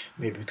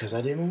 Maybe because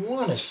I didn't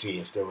want to see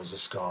if there was a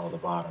skull at the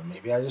bottom.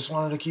 Maybe I just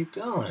wanted to keep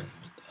going.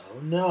 But oh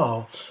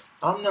no,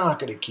 I'm not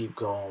going to keep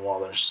going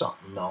while there's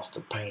something else to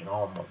paint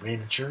on my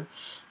miniature.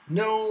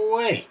 No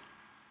way.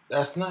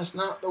 That's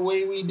not the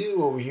way we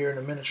do over here in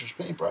the miniatures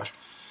paintbrush.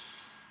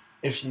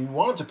 If you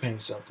want to paint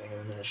something in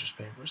the miniatures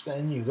paintbrush,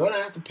 then you're going to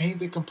have to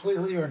paint it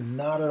completely or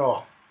not at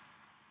all.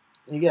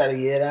 You got to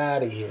get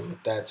out of here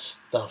with that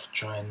stuff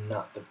trying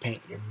not to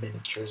paint your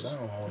miniatures. I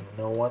don't even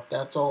know what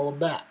that's all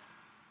about.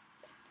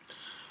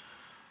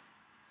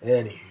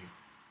 Anywho.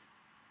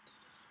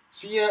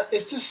 So yeah,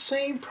 it's the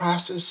same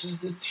process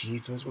as the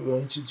teeth as we're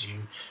going to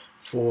do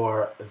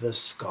for the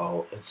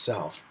skull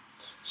itself.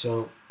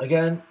 So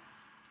again,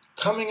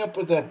 coming up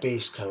with that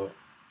base coat.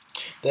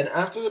 Then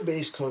after the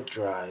base coat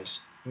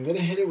dries, I'm going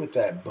to hit it with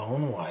that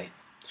bone white.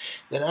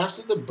 Then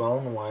after the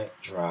bone white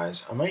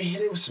dries, I might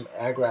hit it with some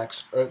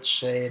Agrax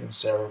Earthshade and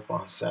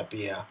Cerebon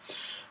Sepia.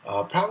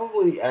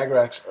 Probably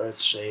Agrax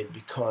Earthshade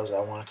because I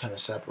want to kind of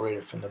separate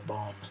it from the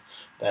bone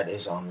that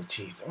is on the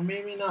teeth. Or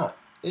maybe not.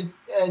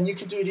 And you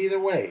can do it either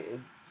way.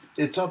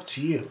 It's up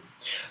to you.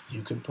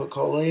 You can put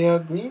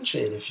Colea Green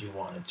Shade if you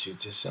wanted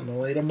to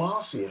simulate a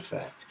mossy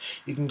effect.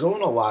 You can go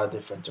in a lot of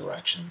different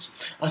directions.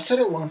 I said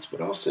it once,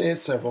 but I'll say it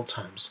several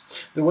times.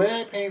 The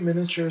way I paint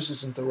miniatures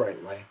isn't the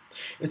right way.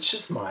 It's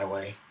just my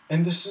way,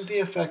 and this is the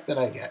effect that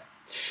I get.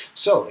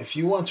 So if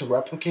you want to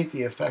replicate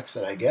the effects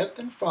that I get,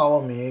 then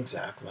follow me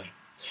exactly.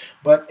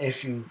 But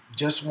if you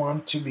just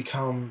want to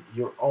become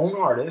your own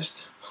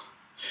artist,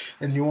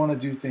 and you want to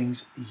do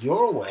things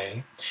your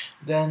way,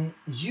 then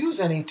use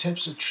any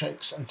tips or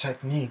tricks and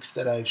techniques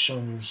that I've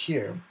shown you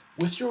here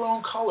with your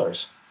own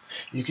colors.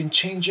 You can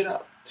change it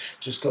up.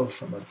 Just go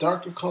from a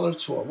darker color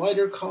to a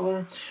lighter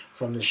color,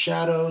 from the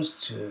shadows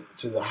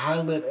to the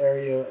highlight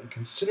area, and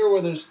consider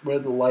where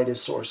the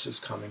lightest source is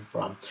coming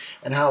from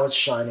and how it's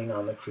shining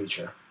on the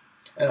creature.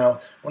 Now,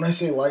 when I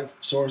say light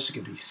source, it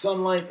could be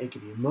sunlight, it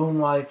could be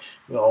moonlight,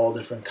 with all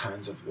different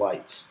kinds of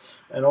lights.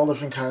 And all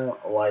different kinds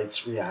of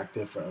lights react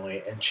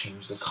differently and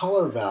change the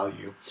color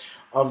value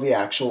of the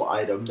actual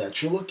item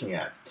that you're looking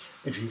at.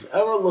 If you've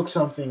ever looked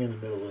something in the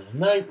middle of the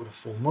night with a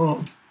full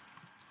moon,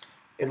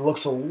 it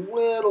looks a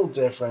little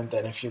different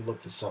than if you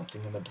looked at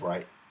something in the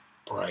bright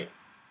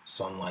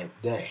sunlight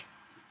day.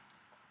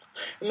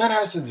 And that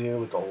has to do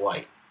with the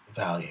light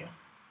value.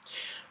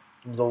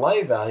 The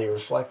light value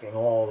reflecting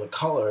all the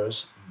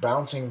colors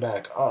bouncing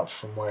back up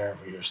from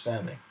wherever you're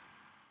standing.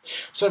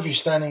 So if you're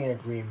standing in a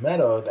green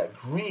meadow, that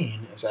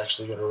green is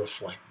actually going to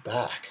reflect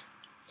back.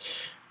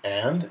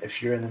 And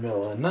if you're in the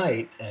middle of the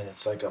night and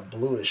it's like a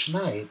bluish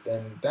night,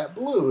 then that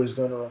blue is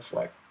going to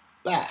reflect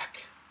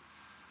back.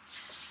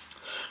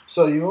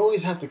 So you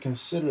always have to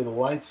consider the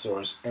light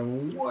source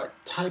and what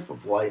type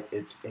of light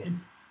it's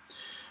in,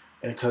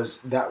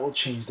 because that will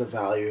change the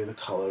value of the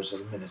colors of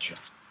the miniature.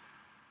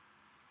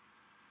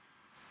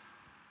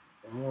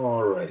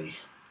 Alrighty.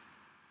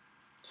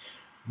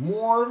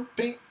 More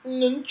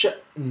painting and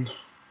chatting.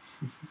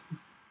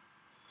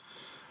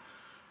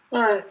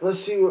 Alright, let's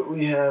see what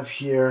we have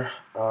here.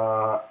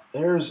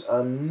 there's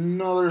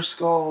another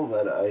skull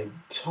that I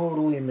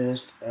totally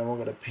missed, and we're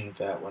going to paint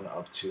that one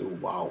up too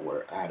while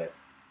we're at it.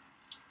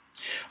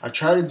 I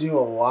try to do a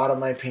lot of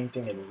my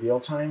painting in real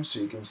time so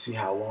you can see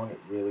how long it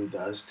really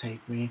does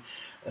take me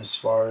as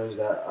far as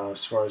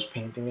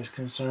painting is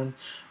concerned.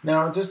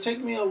 Now, it does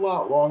take me a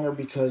lot longer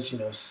because,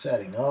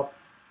 setting up,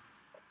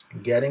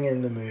 getting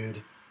in the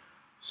mood,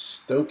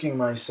 stoking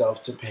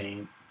myself to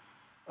paint,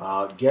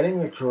 getting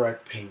the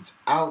correct paints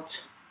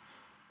out,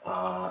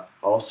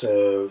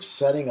 also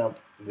setting up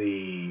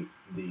the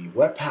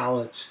wet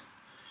palette,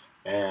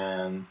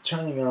 and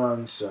turning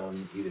on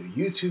some either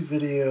YouTube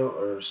video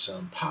or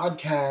some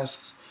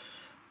podcasts,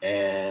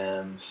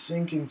 and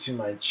sink into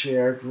my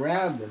chair,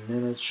 grab the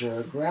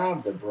miniature,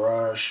 grab the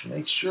brush,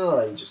 make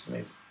sure I just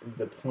make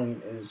the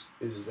point is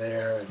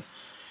there,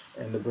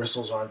 and the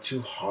bristles aren't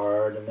too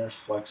hard and they're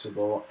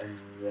flexible, and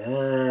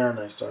then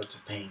I start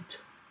to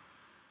paint.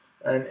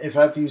 And if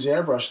I have to use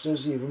airbrush,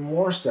 there's even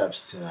more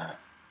steps to that.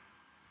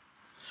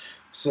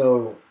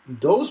 So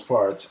those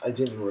parts I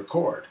didn't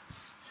record.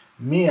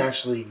 Me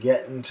actually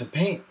getting to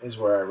paint is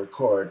where I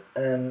record,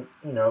 and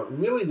it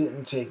really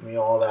didn't take me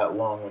all that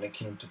long when it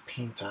came to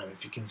paint time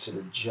if you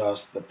consider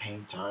just the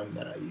paint time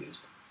that I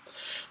used.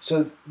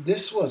 So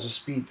this was a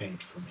speed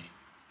paint for me.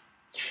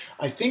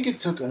 I think it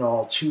took in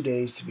all 2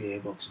 days to be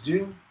able to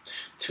do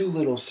 2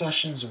 little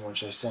sessions in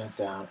which I sat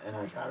down and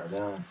I got her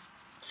done.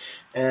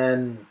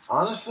 And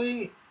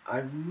honestly, I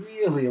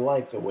really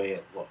like the way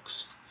it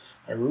looks.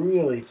 I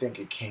really think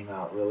it came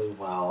out really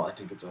well. I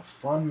think it's a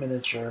fun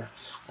miniature.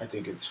 I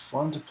think it's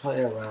fun to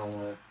play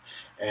around with.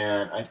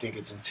 And I think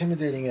it's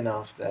intimidating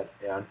enough that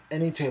on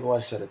any table I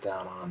set it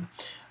down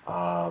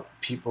on,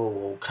 people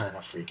will kind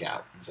of freak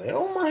out and say,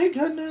 "Oh my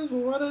goodness,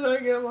 what did I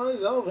get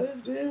myself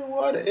into?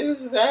 What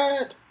is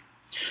that?"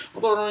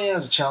 Although it only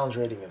has a challenge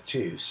rating of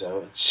 2,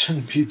 so it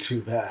shouldn't be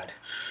too bad.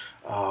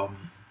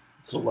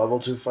 So level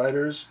 2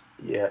 fighters,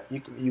 yeah,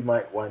 you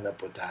might wind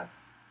up with that.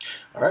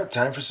 Alright,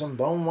 time for some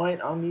bone white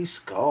on these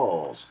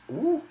skulls.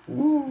 Ooh,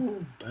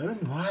 bone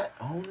white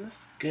on the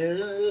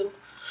skulls.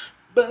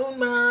 Bone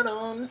white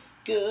on the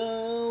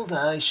skulls.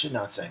 I should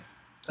not sing.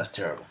 That's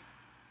terrible.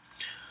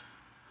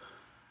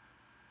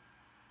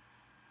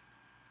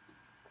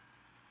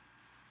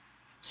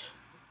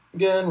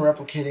 Again,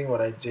 replicating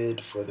what I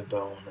did for the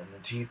bone and the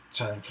teeth.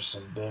 Time for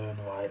some bone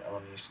white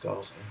on these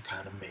skulls and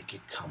kind of make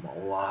it come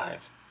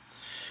alive.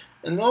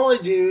 And all I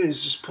do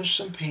is just push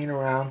some paint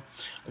around.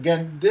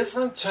 Again,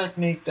 different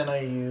technique than I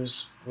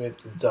use with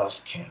the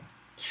Dust King.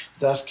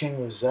 Dust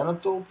King was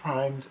zenithal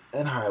primed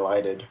and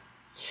highlighted.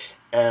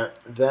 And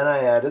then I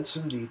added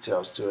some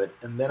details to it,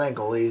 and then I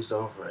glazed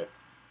over it.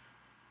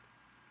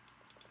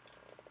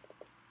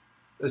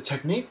 The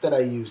technique that I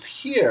used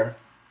here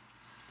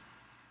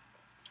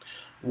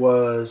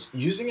was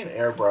using an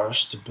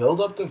airbrush to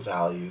build up the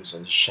values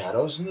of the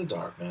shadows and the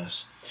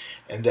darkness,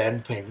 and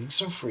then painting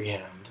some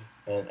freehand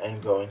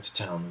and going to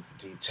town with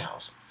the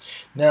details.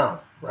 Now,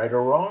 right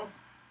or wrong,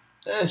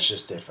 it's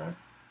just different.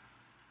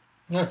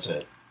 That's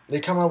it. They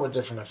come out with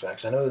different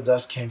effects. I know the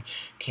Dust King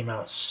came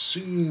out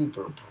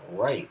super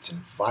bright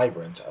and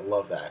vibrant. I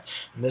love that.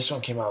 And this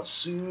one came out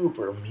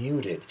super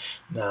muted.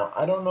 Now,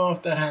 I don't know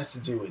if that has to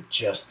do with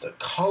just the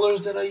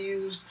colors that I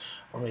used,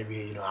 or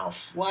maybe, how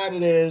flat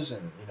it is,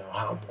 and,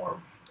 how more,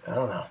 I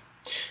don't know.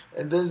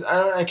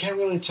 I can't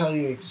really tell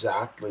you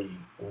exactly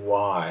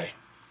why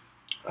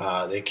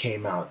they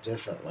came out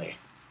differently.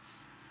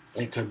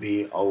 It could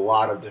be a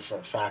lot of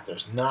different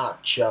factors,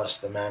 not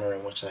just the manner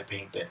in which I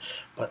paint it,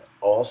 but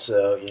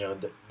also,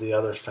 the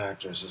other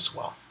factors as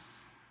well.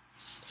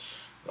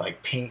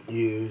 Like paint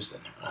used,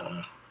 and I don't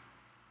know.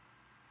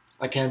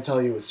 I can't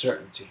tell you with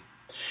certainty.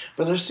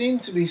 But there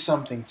seemed to be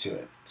something to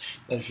it.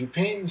 That if you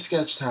paint in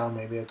sketch style,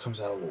 maybe it comes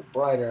out a little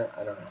brighter.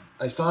 I don't know.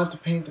 I still have to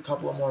paint a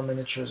couple of more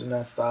miniatures in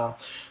that style,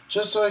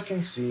 just so I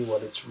can see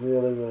what it's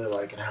really, really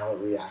like and how it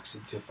reacts to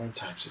different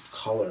types of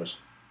colors.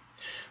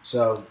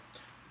 So,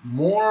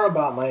 more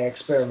about my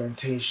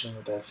experimentation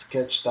with that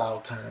sketch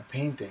style kind of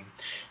painting,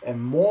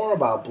 and more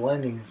about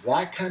blending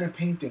that kind of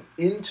painting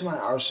into my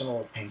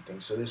arsenal of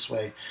painting. So this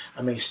way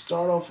I may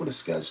start off with a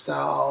sketch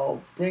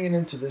style, bring it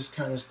into this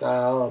kind of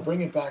style,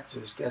 bring it back to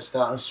the sketch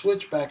style, and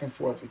switch back and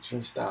forth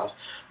between styles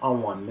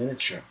on one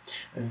miniature.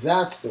 And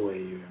that's the way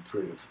you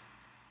improve.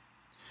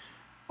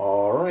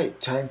 Alright,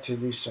 time to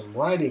do some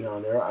writing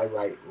on there. I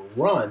write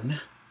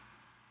run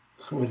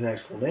with an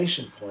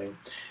exclamation point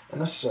and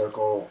a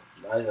circle.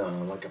 I don't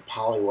know, like a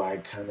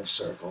polywag kind of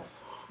circle.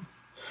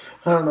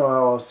 I don't know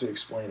how else to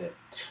explain it.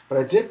 But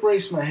I did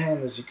brace my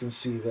hand, as you can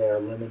see there,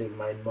 limiting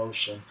my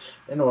motion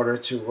in order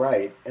to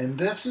write. And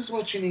this is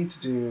what you need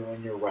to do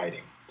when you're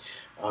writing.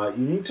 You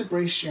need to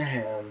brace your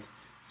hand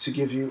to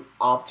give you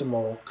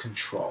optimal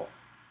control.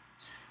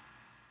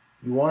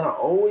 You want to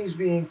always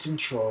be in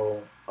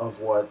control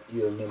of what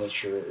your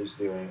miniature is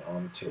doing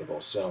on the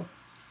table. So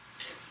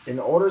in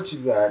order to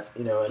do that,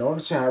 in order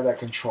to have that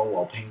control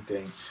while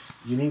painting,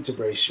 you need to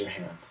brace your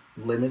hand.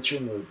 Limit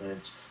your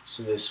movement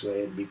so this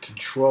way it'll be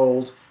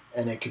controlled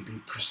and it could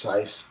be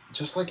precise,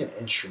 just like an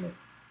instrument.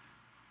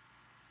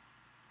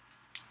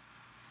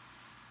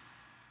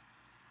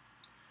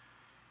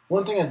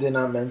 One thing I did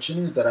not mention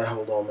is that I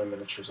hold all my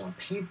miniatures on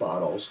paint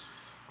bottles,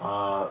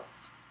 uh,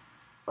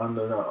 on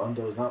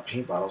those not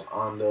paint bottles,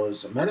 on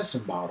those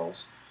medicine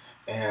bottles,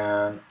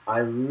 and I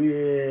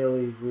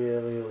really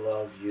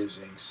love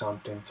using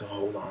something to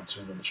hold on to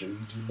a miniature. You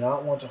do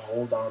not want to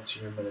hold on to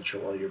your miniature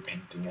while you're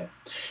painting it.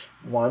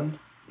 One,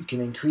 you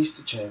can increase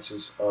the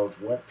chances of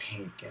wet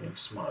paint getting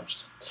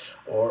smudged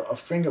or a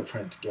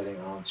fingerprint getting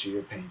onto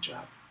your paint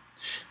job.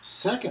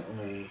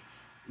 Secondly,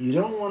 you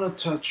don't want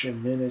to touch your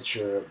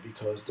miniature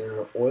because there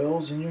are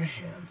oils in your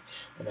hand,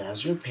 and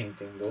as you're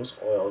painting, those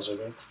oils are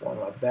going to form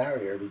a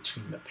barrier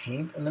between the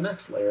paint and the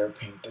next layer of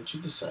paint that you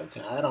decide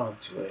to add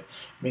onto it,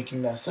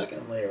 making that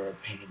second layer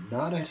of paint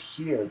not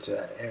adhere to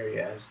that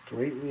area as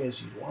greatly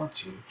as you want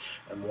to,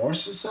 and more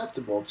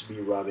susceptible to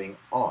be rubbing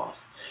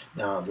off.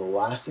 Now, the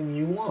last thing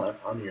you want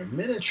on your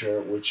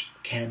miniature, which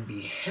can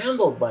be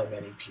handled by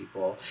many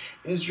people,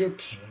 is your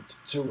paint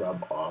to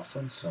rub off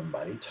when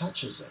somebody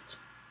touches it.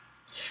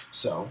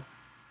 So,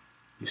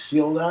 you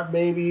seal that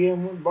baby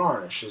in with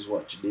varnish is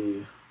what you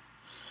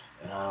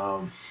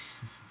do.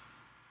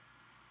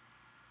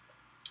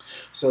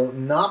 So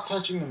not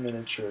touching the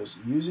miniatures,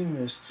 using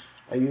this,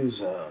 I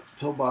use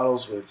pill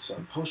bottles with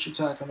some poster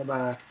tack on the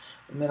back,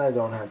 and then I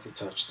don't have to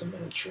touch the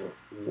miniature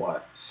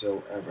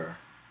whatsoever.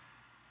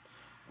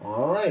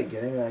 Alright,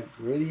 getting that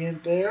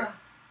gradient there,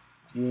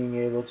 being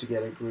able to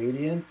get a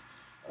gradient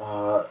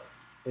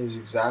is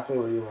exactly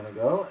where you want to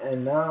go.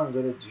 And now I'm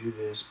going to do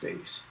this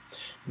base.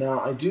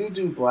 Now I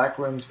do black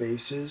rimmed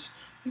bases.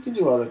 You can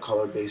do other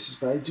color bases,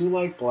 but I do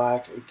like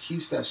black. It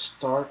keeps that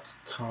stark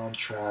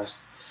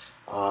contrast,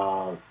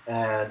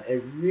 and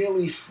it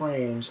really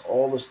frames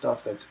all the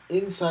stuff that's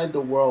inside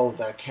the world,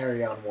 that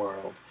Carrion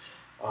world,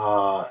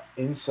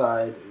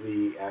 inside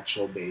the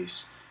actual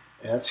base.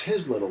 And that's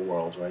his little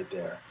world right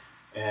there.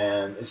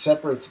 And it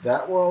separates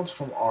that world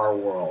from our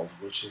world,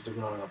 which is the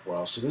grown-up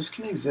world. So this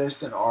can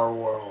exist in our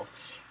world,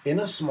 in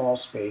a small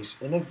space,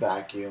 in a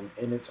vacuum,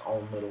 in its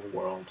own little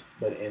world,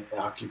 but in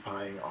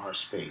occupying our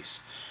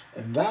space.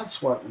 And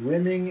that's what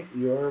rimming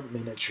your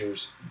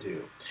miniatures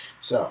do.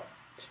 So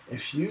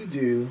if you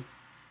do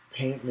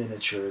paint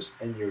miniatures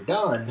and you're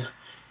done,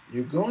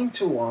 you're going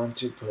to want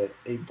to put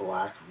a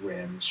black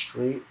rim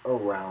straight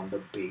around the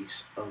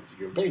base of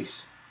your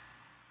base.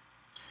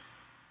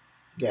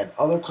 Again,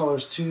 other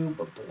colors too,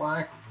 but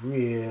black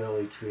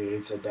really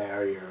creates a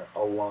barrier,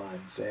 a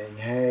line saying,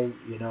 hey,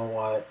 you know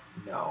what?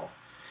 No.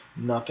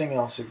 Nothing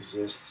else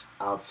exists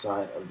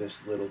outside of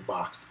this little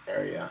boxed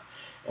area.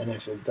 And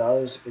if it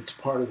does, it's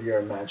part of your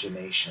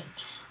imagination.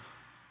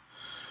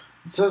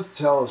 It does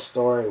tell a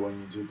story when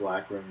you do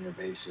black rim your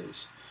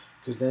bases,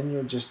 because then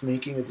you're just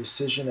making a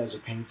decision as a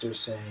painter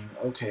saying,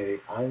 okay,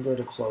 I'm going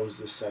to close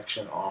this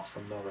section off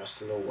from the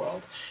rest of the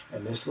world,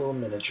 and this little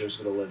miniature is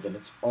going to live in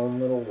its own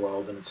little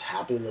world, in its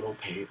happy little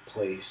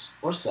place,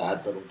 or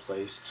sad little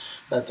place.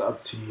 That's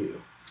up to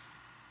you.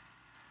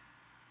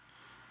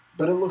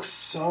 But it looks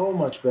so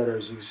much better,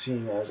 as you've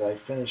seen, as I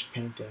finished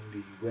painting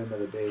the rim of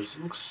the base.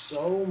 It looks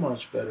so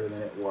much better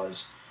than it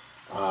was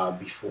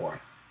before.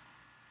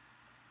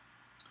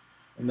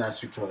 And that's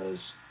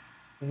because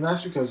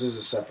there's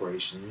a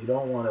separation. You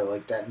don't want to,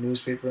 like that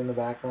newspaper in the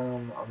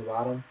background on the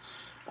bottom,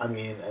 I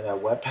mean, and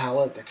that wet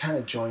palette, that kind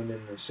of joined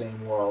in the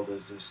same world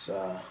as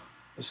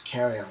this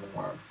Carrion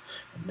Worm.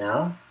 And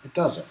now it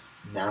doesn't.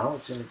 Now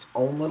it's in its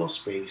own little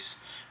space,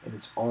 in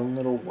its own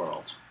little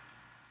world.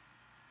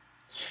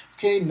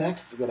 Okay,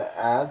 next we're going to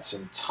add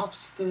some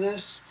tufts to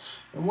this.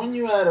 And when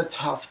you add a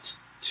tuft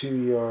to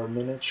your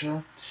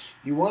miniature,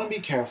 you want to be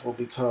careful,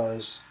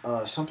 because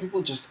some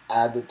people just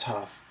add the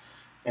tuft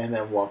and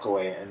then walk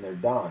away and they're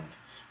done.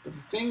 But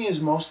the thing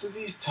is, most of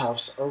these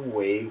tufts are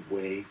way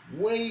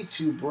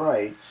too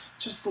bright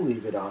just to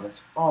leave it on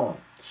its own.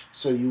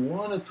 So you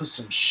want to put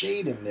some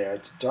shade in there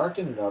to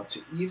darken it up, to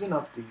even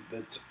up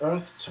the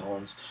earth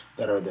tones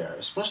that are there,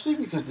 especially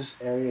because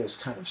this area is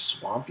kind of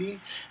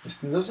swampy. It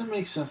doesn't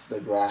make sense that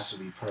the grass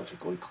would be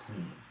perfectly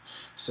clean.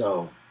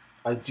 So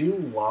I do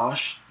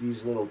wash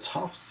these little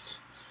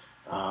tufts.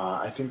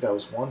 I think that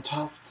was one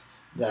tuft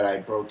that I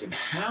broke in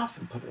half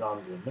and put it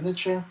onto the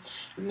miniature,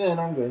 and then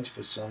I'm going to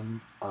put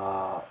some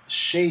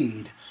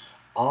shade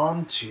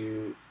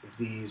onto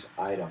these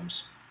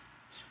items.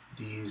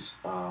 These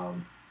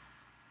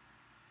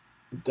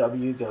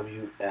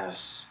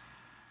WWS,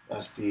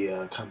 that's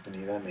the company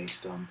that makes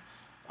them,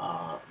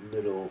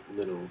 little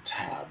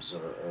tabs,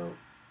 or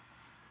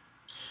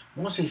I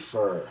want to say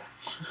fur.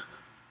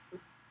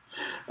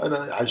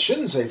 I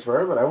shouldn't say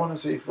fur, but I want to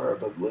say fur,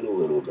 but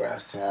little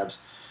grass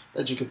tabs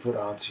that you could put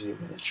onto your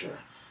miniature.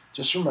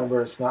 Just remember,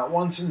 it's not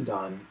once and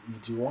done. You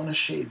do want to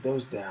shade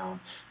those down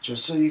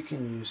just so you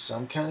can use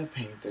some kind of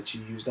paint that you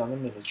used on the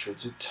miniature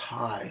to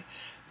tie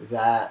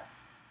that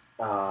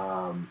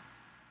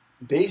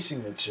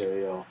basing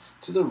material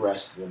to the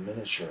rest of the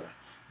miniature.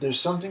 There's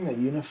something that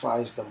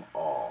unifies them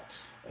all,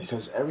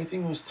 because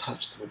everything was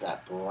touched with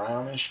that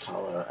brownish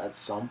color at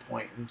some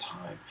point in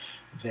time.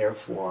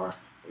 Therefore,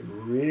 It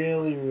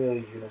really,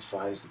 really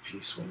unifies the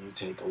piece when you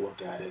take a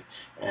look at it,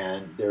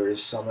 and there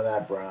is some of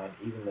that brown,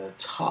 even the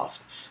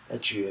tuft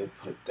that you had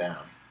put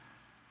down.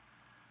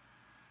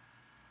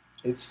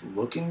 It's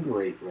looking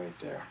great right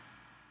there.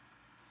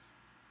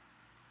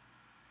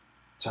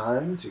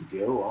 Time to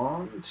go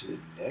on to the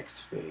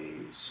next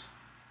phase.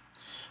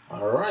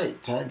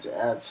 Alright, time to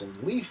add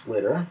some leaf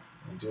litter.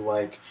 I do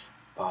like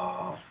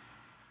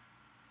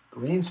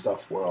Green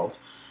Stuff World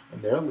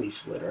and their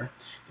leaf litter.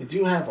 They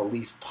do have a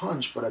leaf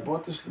punch, but I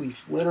bought this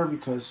leaf litter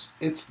because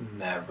it's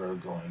never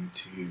going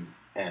to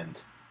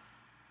end.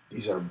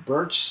 These are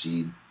birch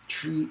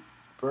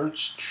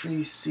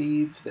tree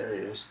seeds. There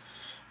it is.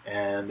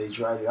 And they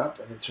dried it up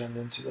and it turned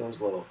into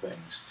those little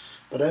things.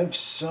 But I have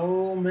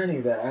so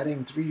many that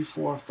adding 3,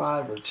 4,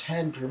 5, or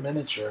 10 per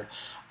miniature,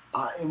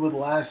 it would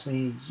last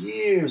me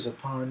years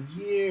upon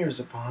years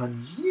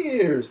upon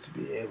years to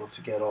be able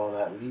to get all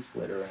that leaf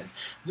litter and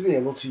to be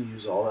able to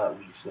use all that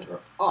leaf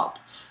litter up.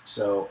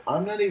 So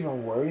I'm not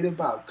even worried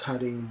about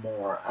cutting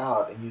more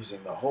out and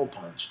using the hole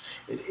punch.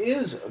 It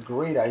is a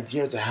great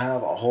idea to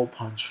have a hole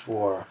punch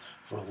for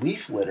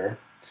leaf litter,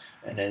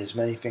 and then as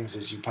many things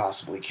as you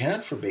possibly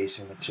can for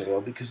basing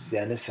material, because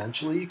then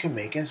essentially you can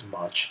make as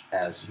much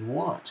as you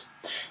want.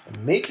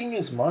 And making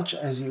as much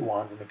as you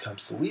want when it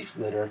comes to leaf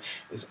litter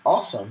is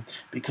awesome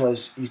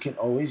because you can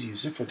always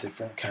use it for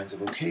different kinds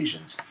of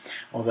occasions.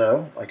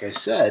 Although, like I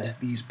said,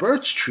 these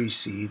birch tree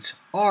seeds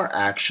are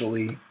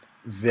actually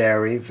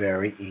very,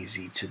 very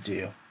easy to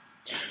do.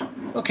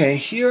 Okay,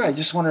 here I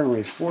just wanted to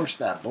reinforce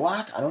that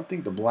black. I don't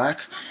think the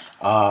black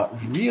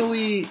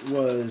really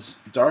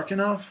was dark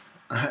enough.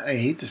 I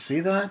hate to say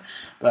that,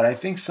 but I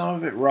think some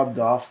of it rubbed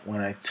off when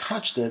I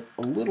touched it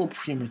a little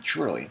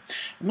prematurely.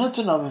 And that's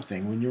another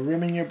thing. When you're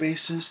rimming your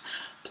bases,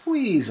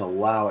 please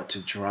allow it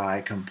to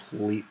dry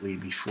completely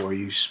before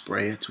you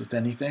spray it with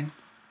anything.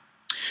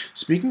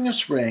 Speaking of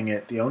spraying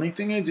it, the only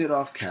thing I did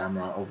off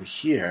camera over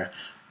here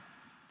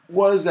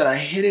was that I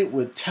hit it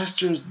with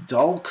Tester's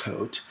Dull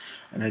Coat,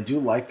 and I do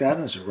like that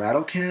as a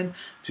rattle can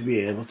to be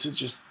able to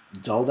just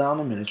dull down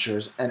the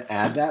miniatures and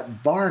add that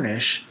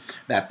varnish,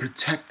 that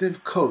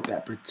protective coat,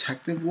 that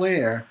protective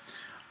layer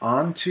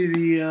onto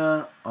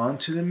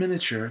the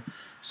miniature,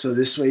 so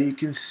this way you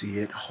can see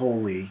it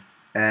wholly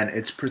and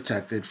it's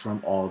protected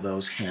from all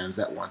those hands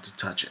that want to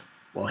touch it.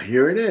 Well,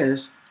 here it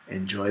is.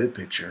 Enjoy the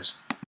pictures.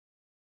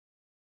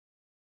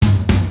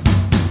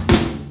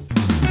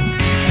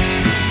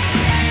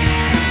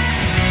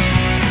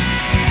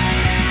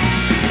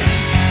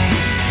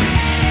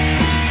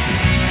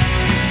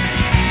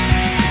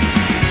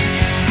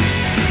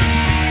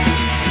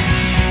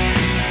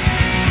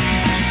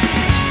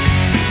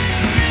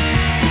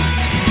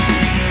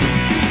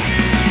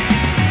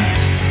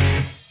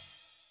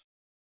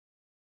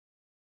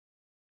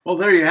 Well,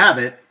 there you have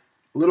it.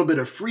 A little bit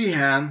of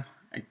freehand.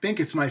 I think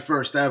it's my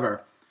first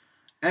ever.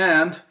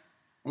 And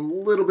a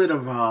little bit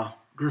of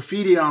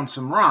graffiti on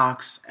some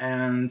rocks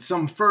and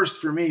some first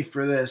for me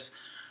for this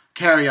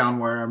Carrion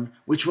Worm,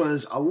 which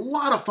was a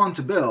lot of fun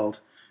to build.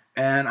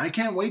 And I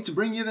can't wait to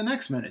bring you the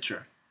next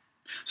miniature.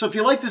 So if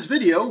you like this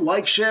video,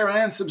 like, share,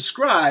 and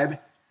subscribe.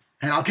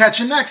 And I'll catch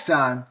you next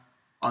time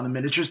on the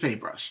Miniatures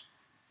Paintbrush.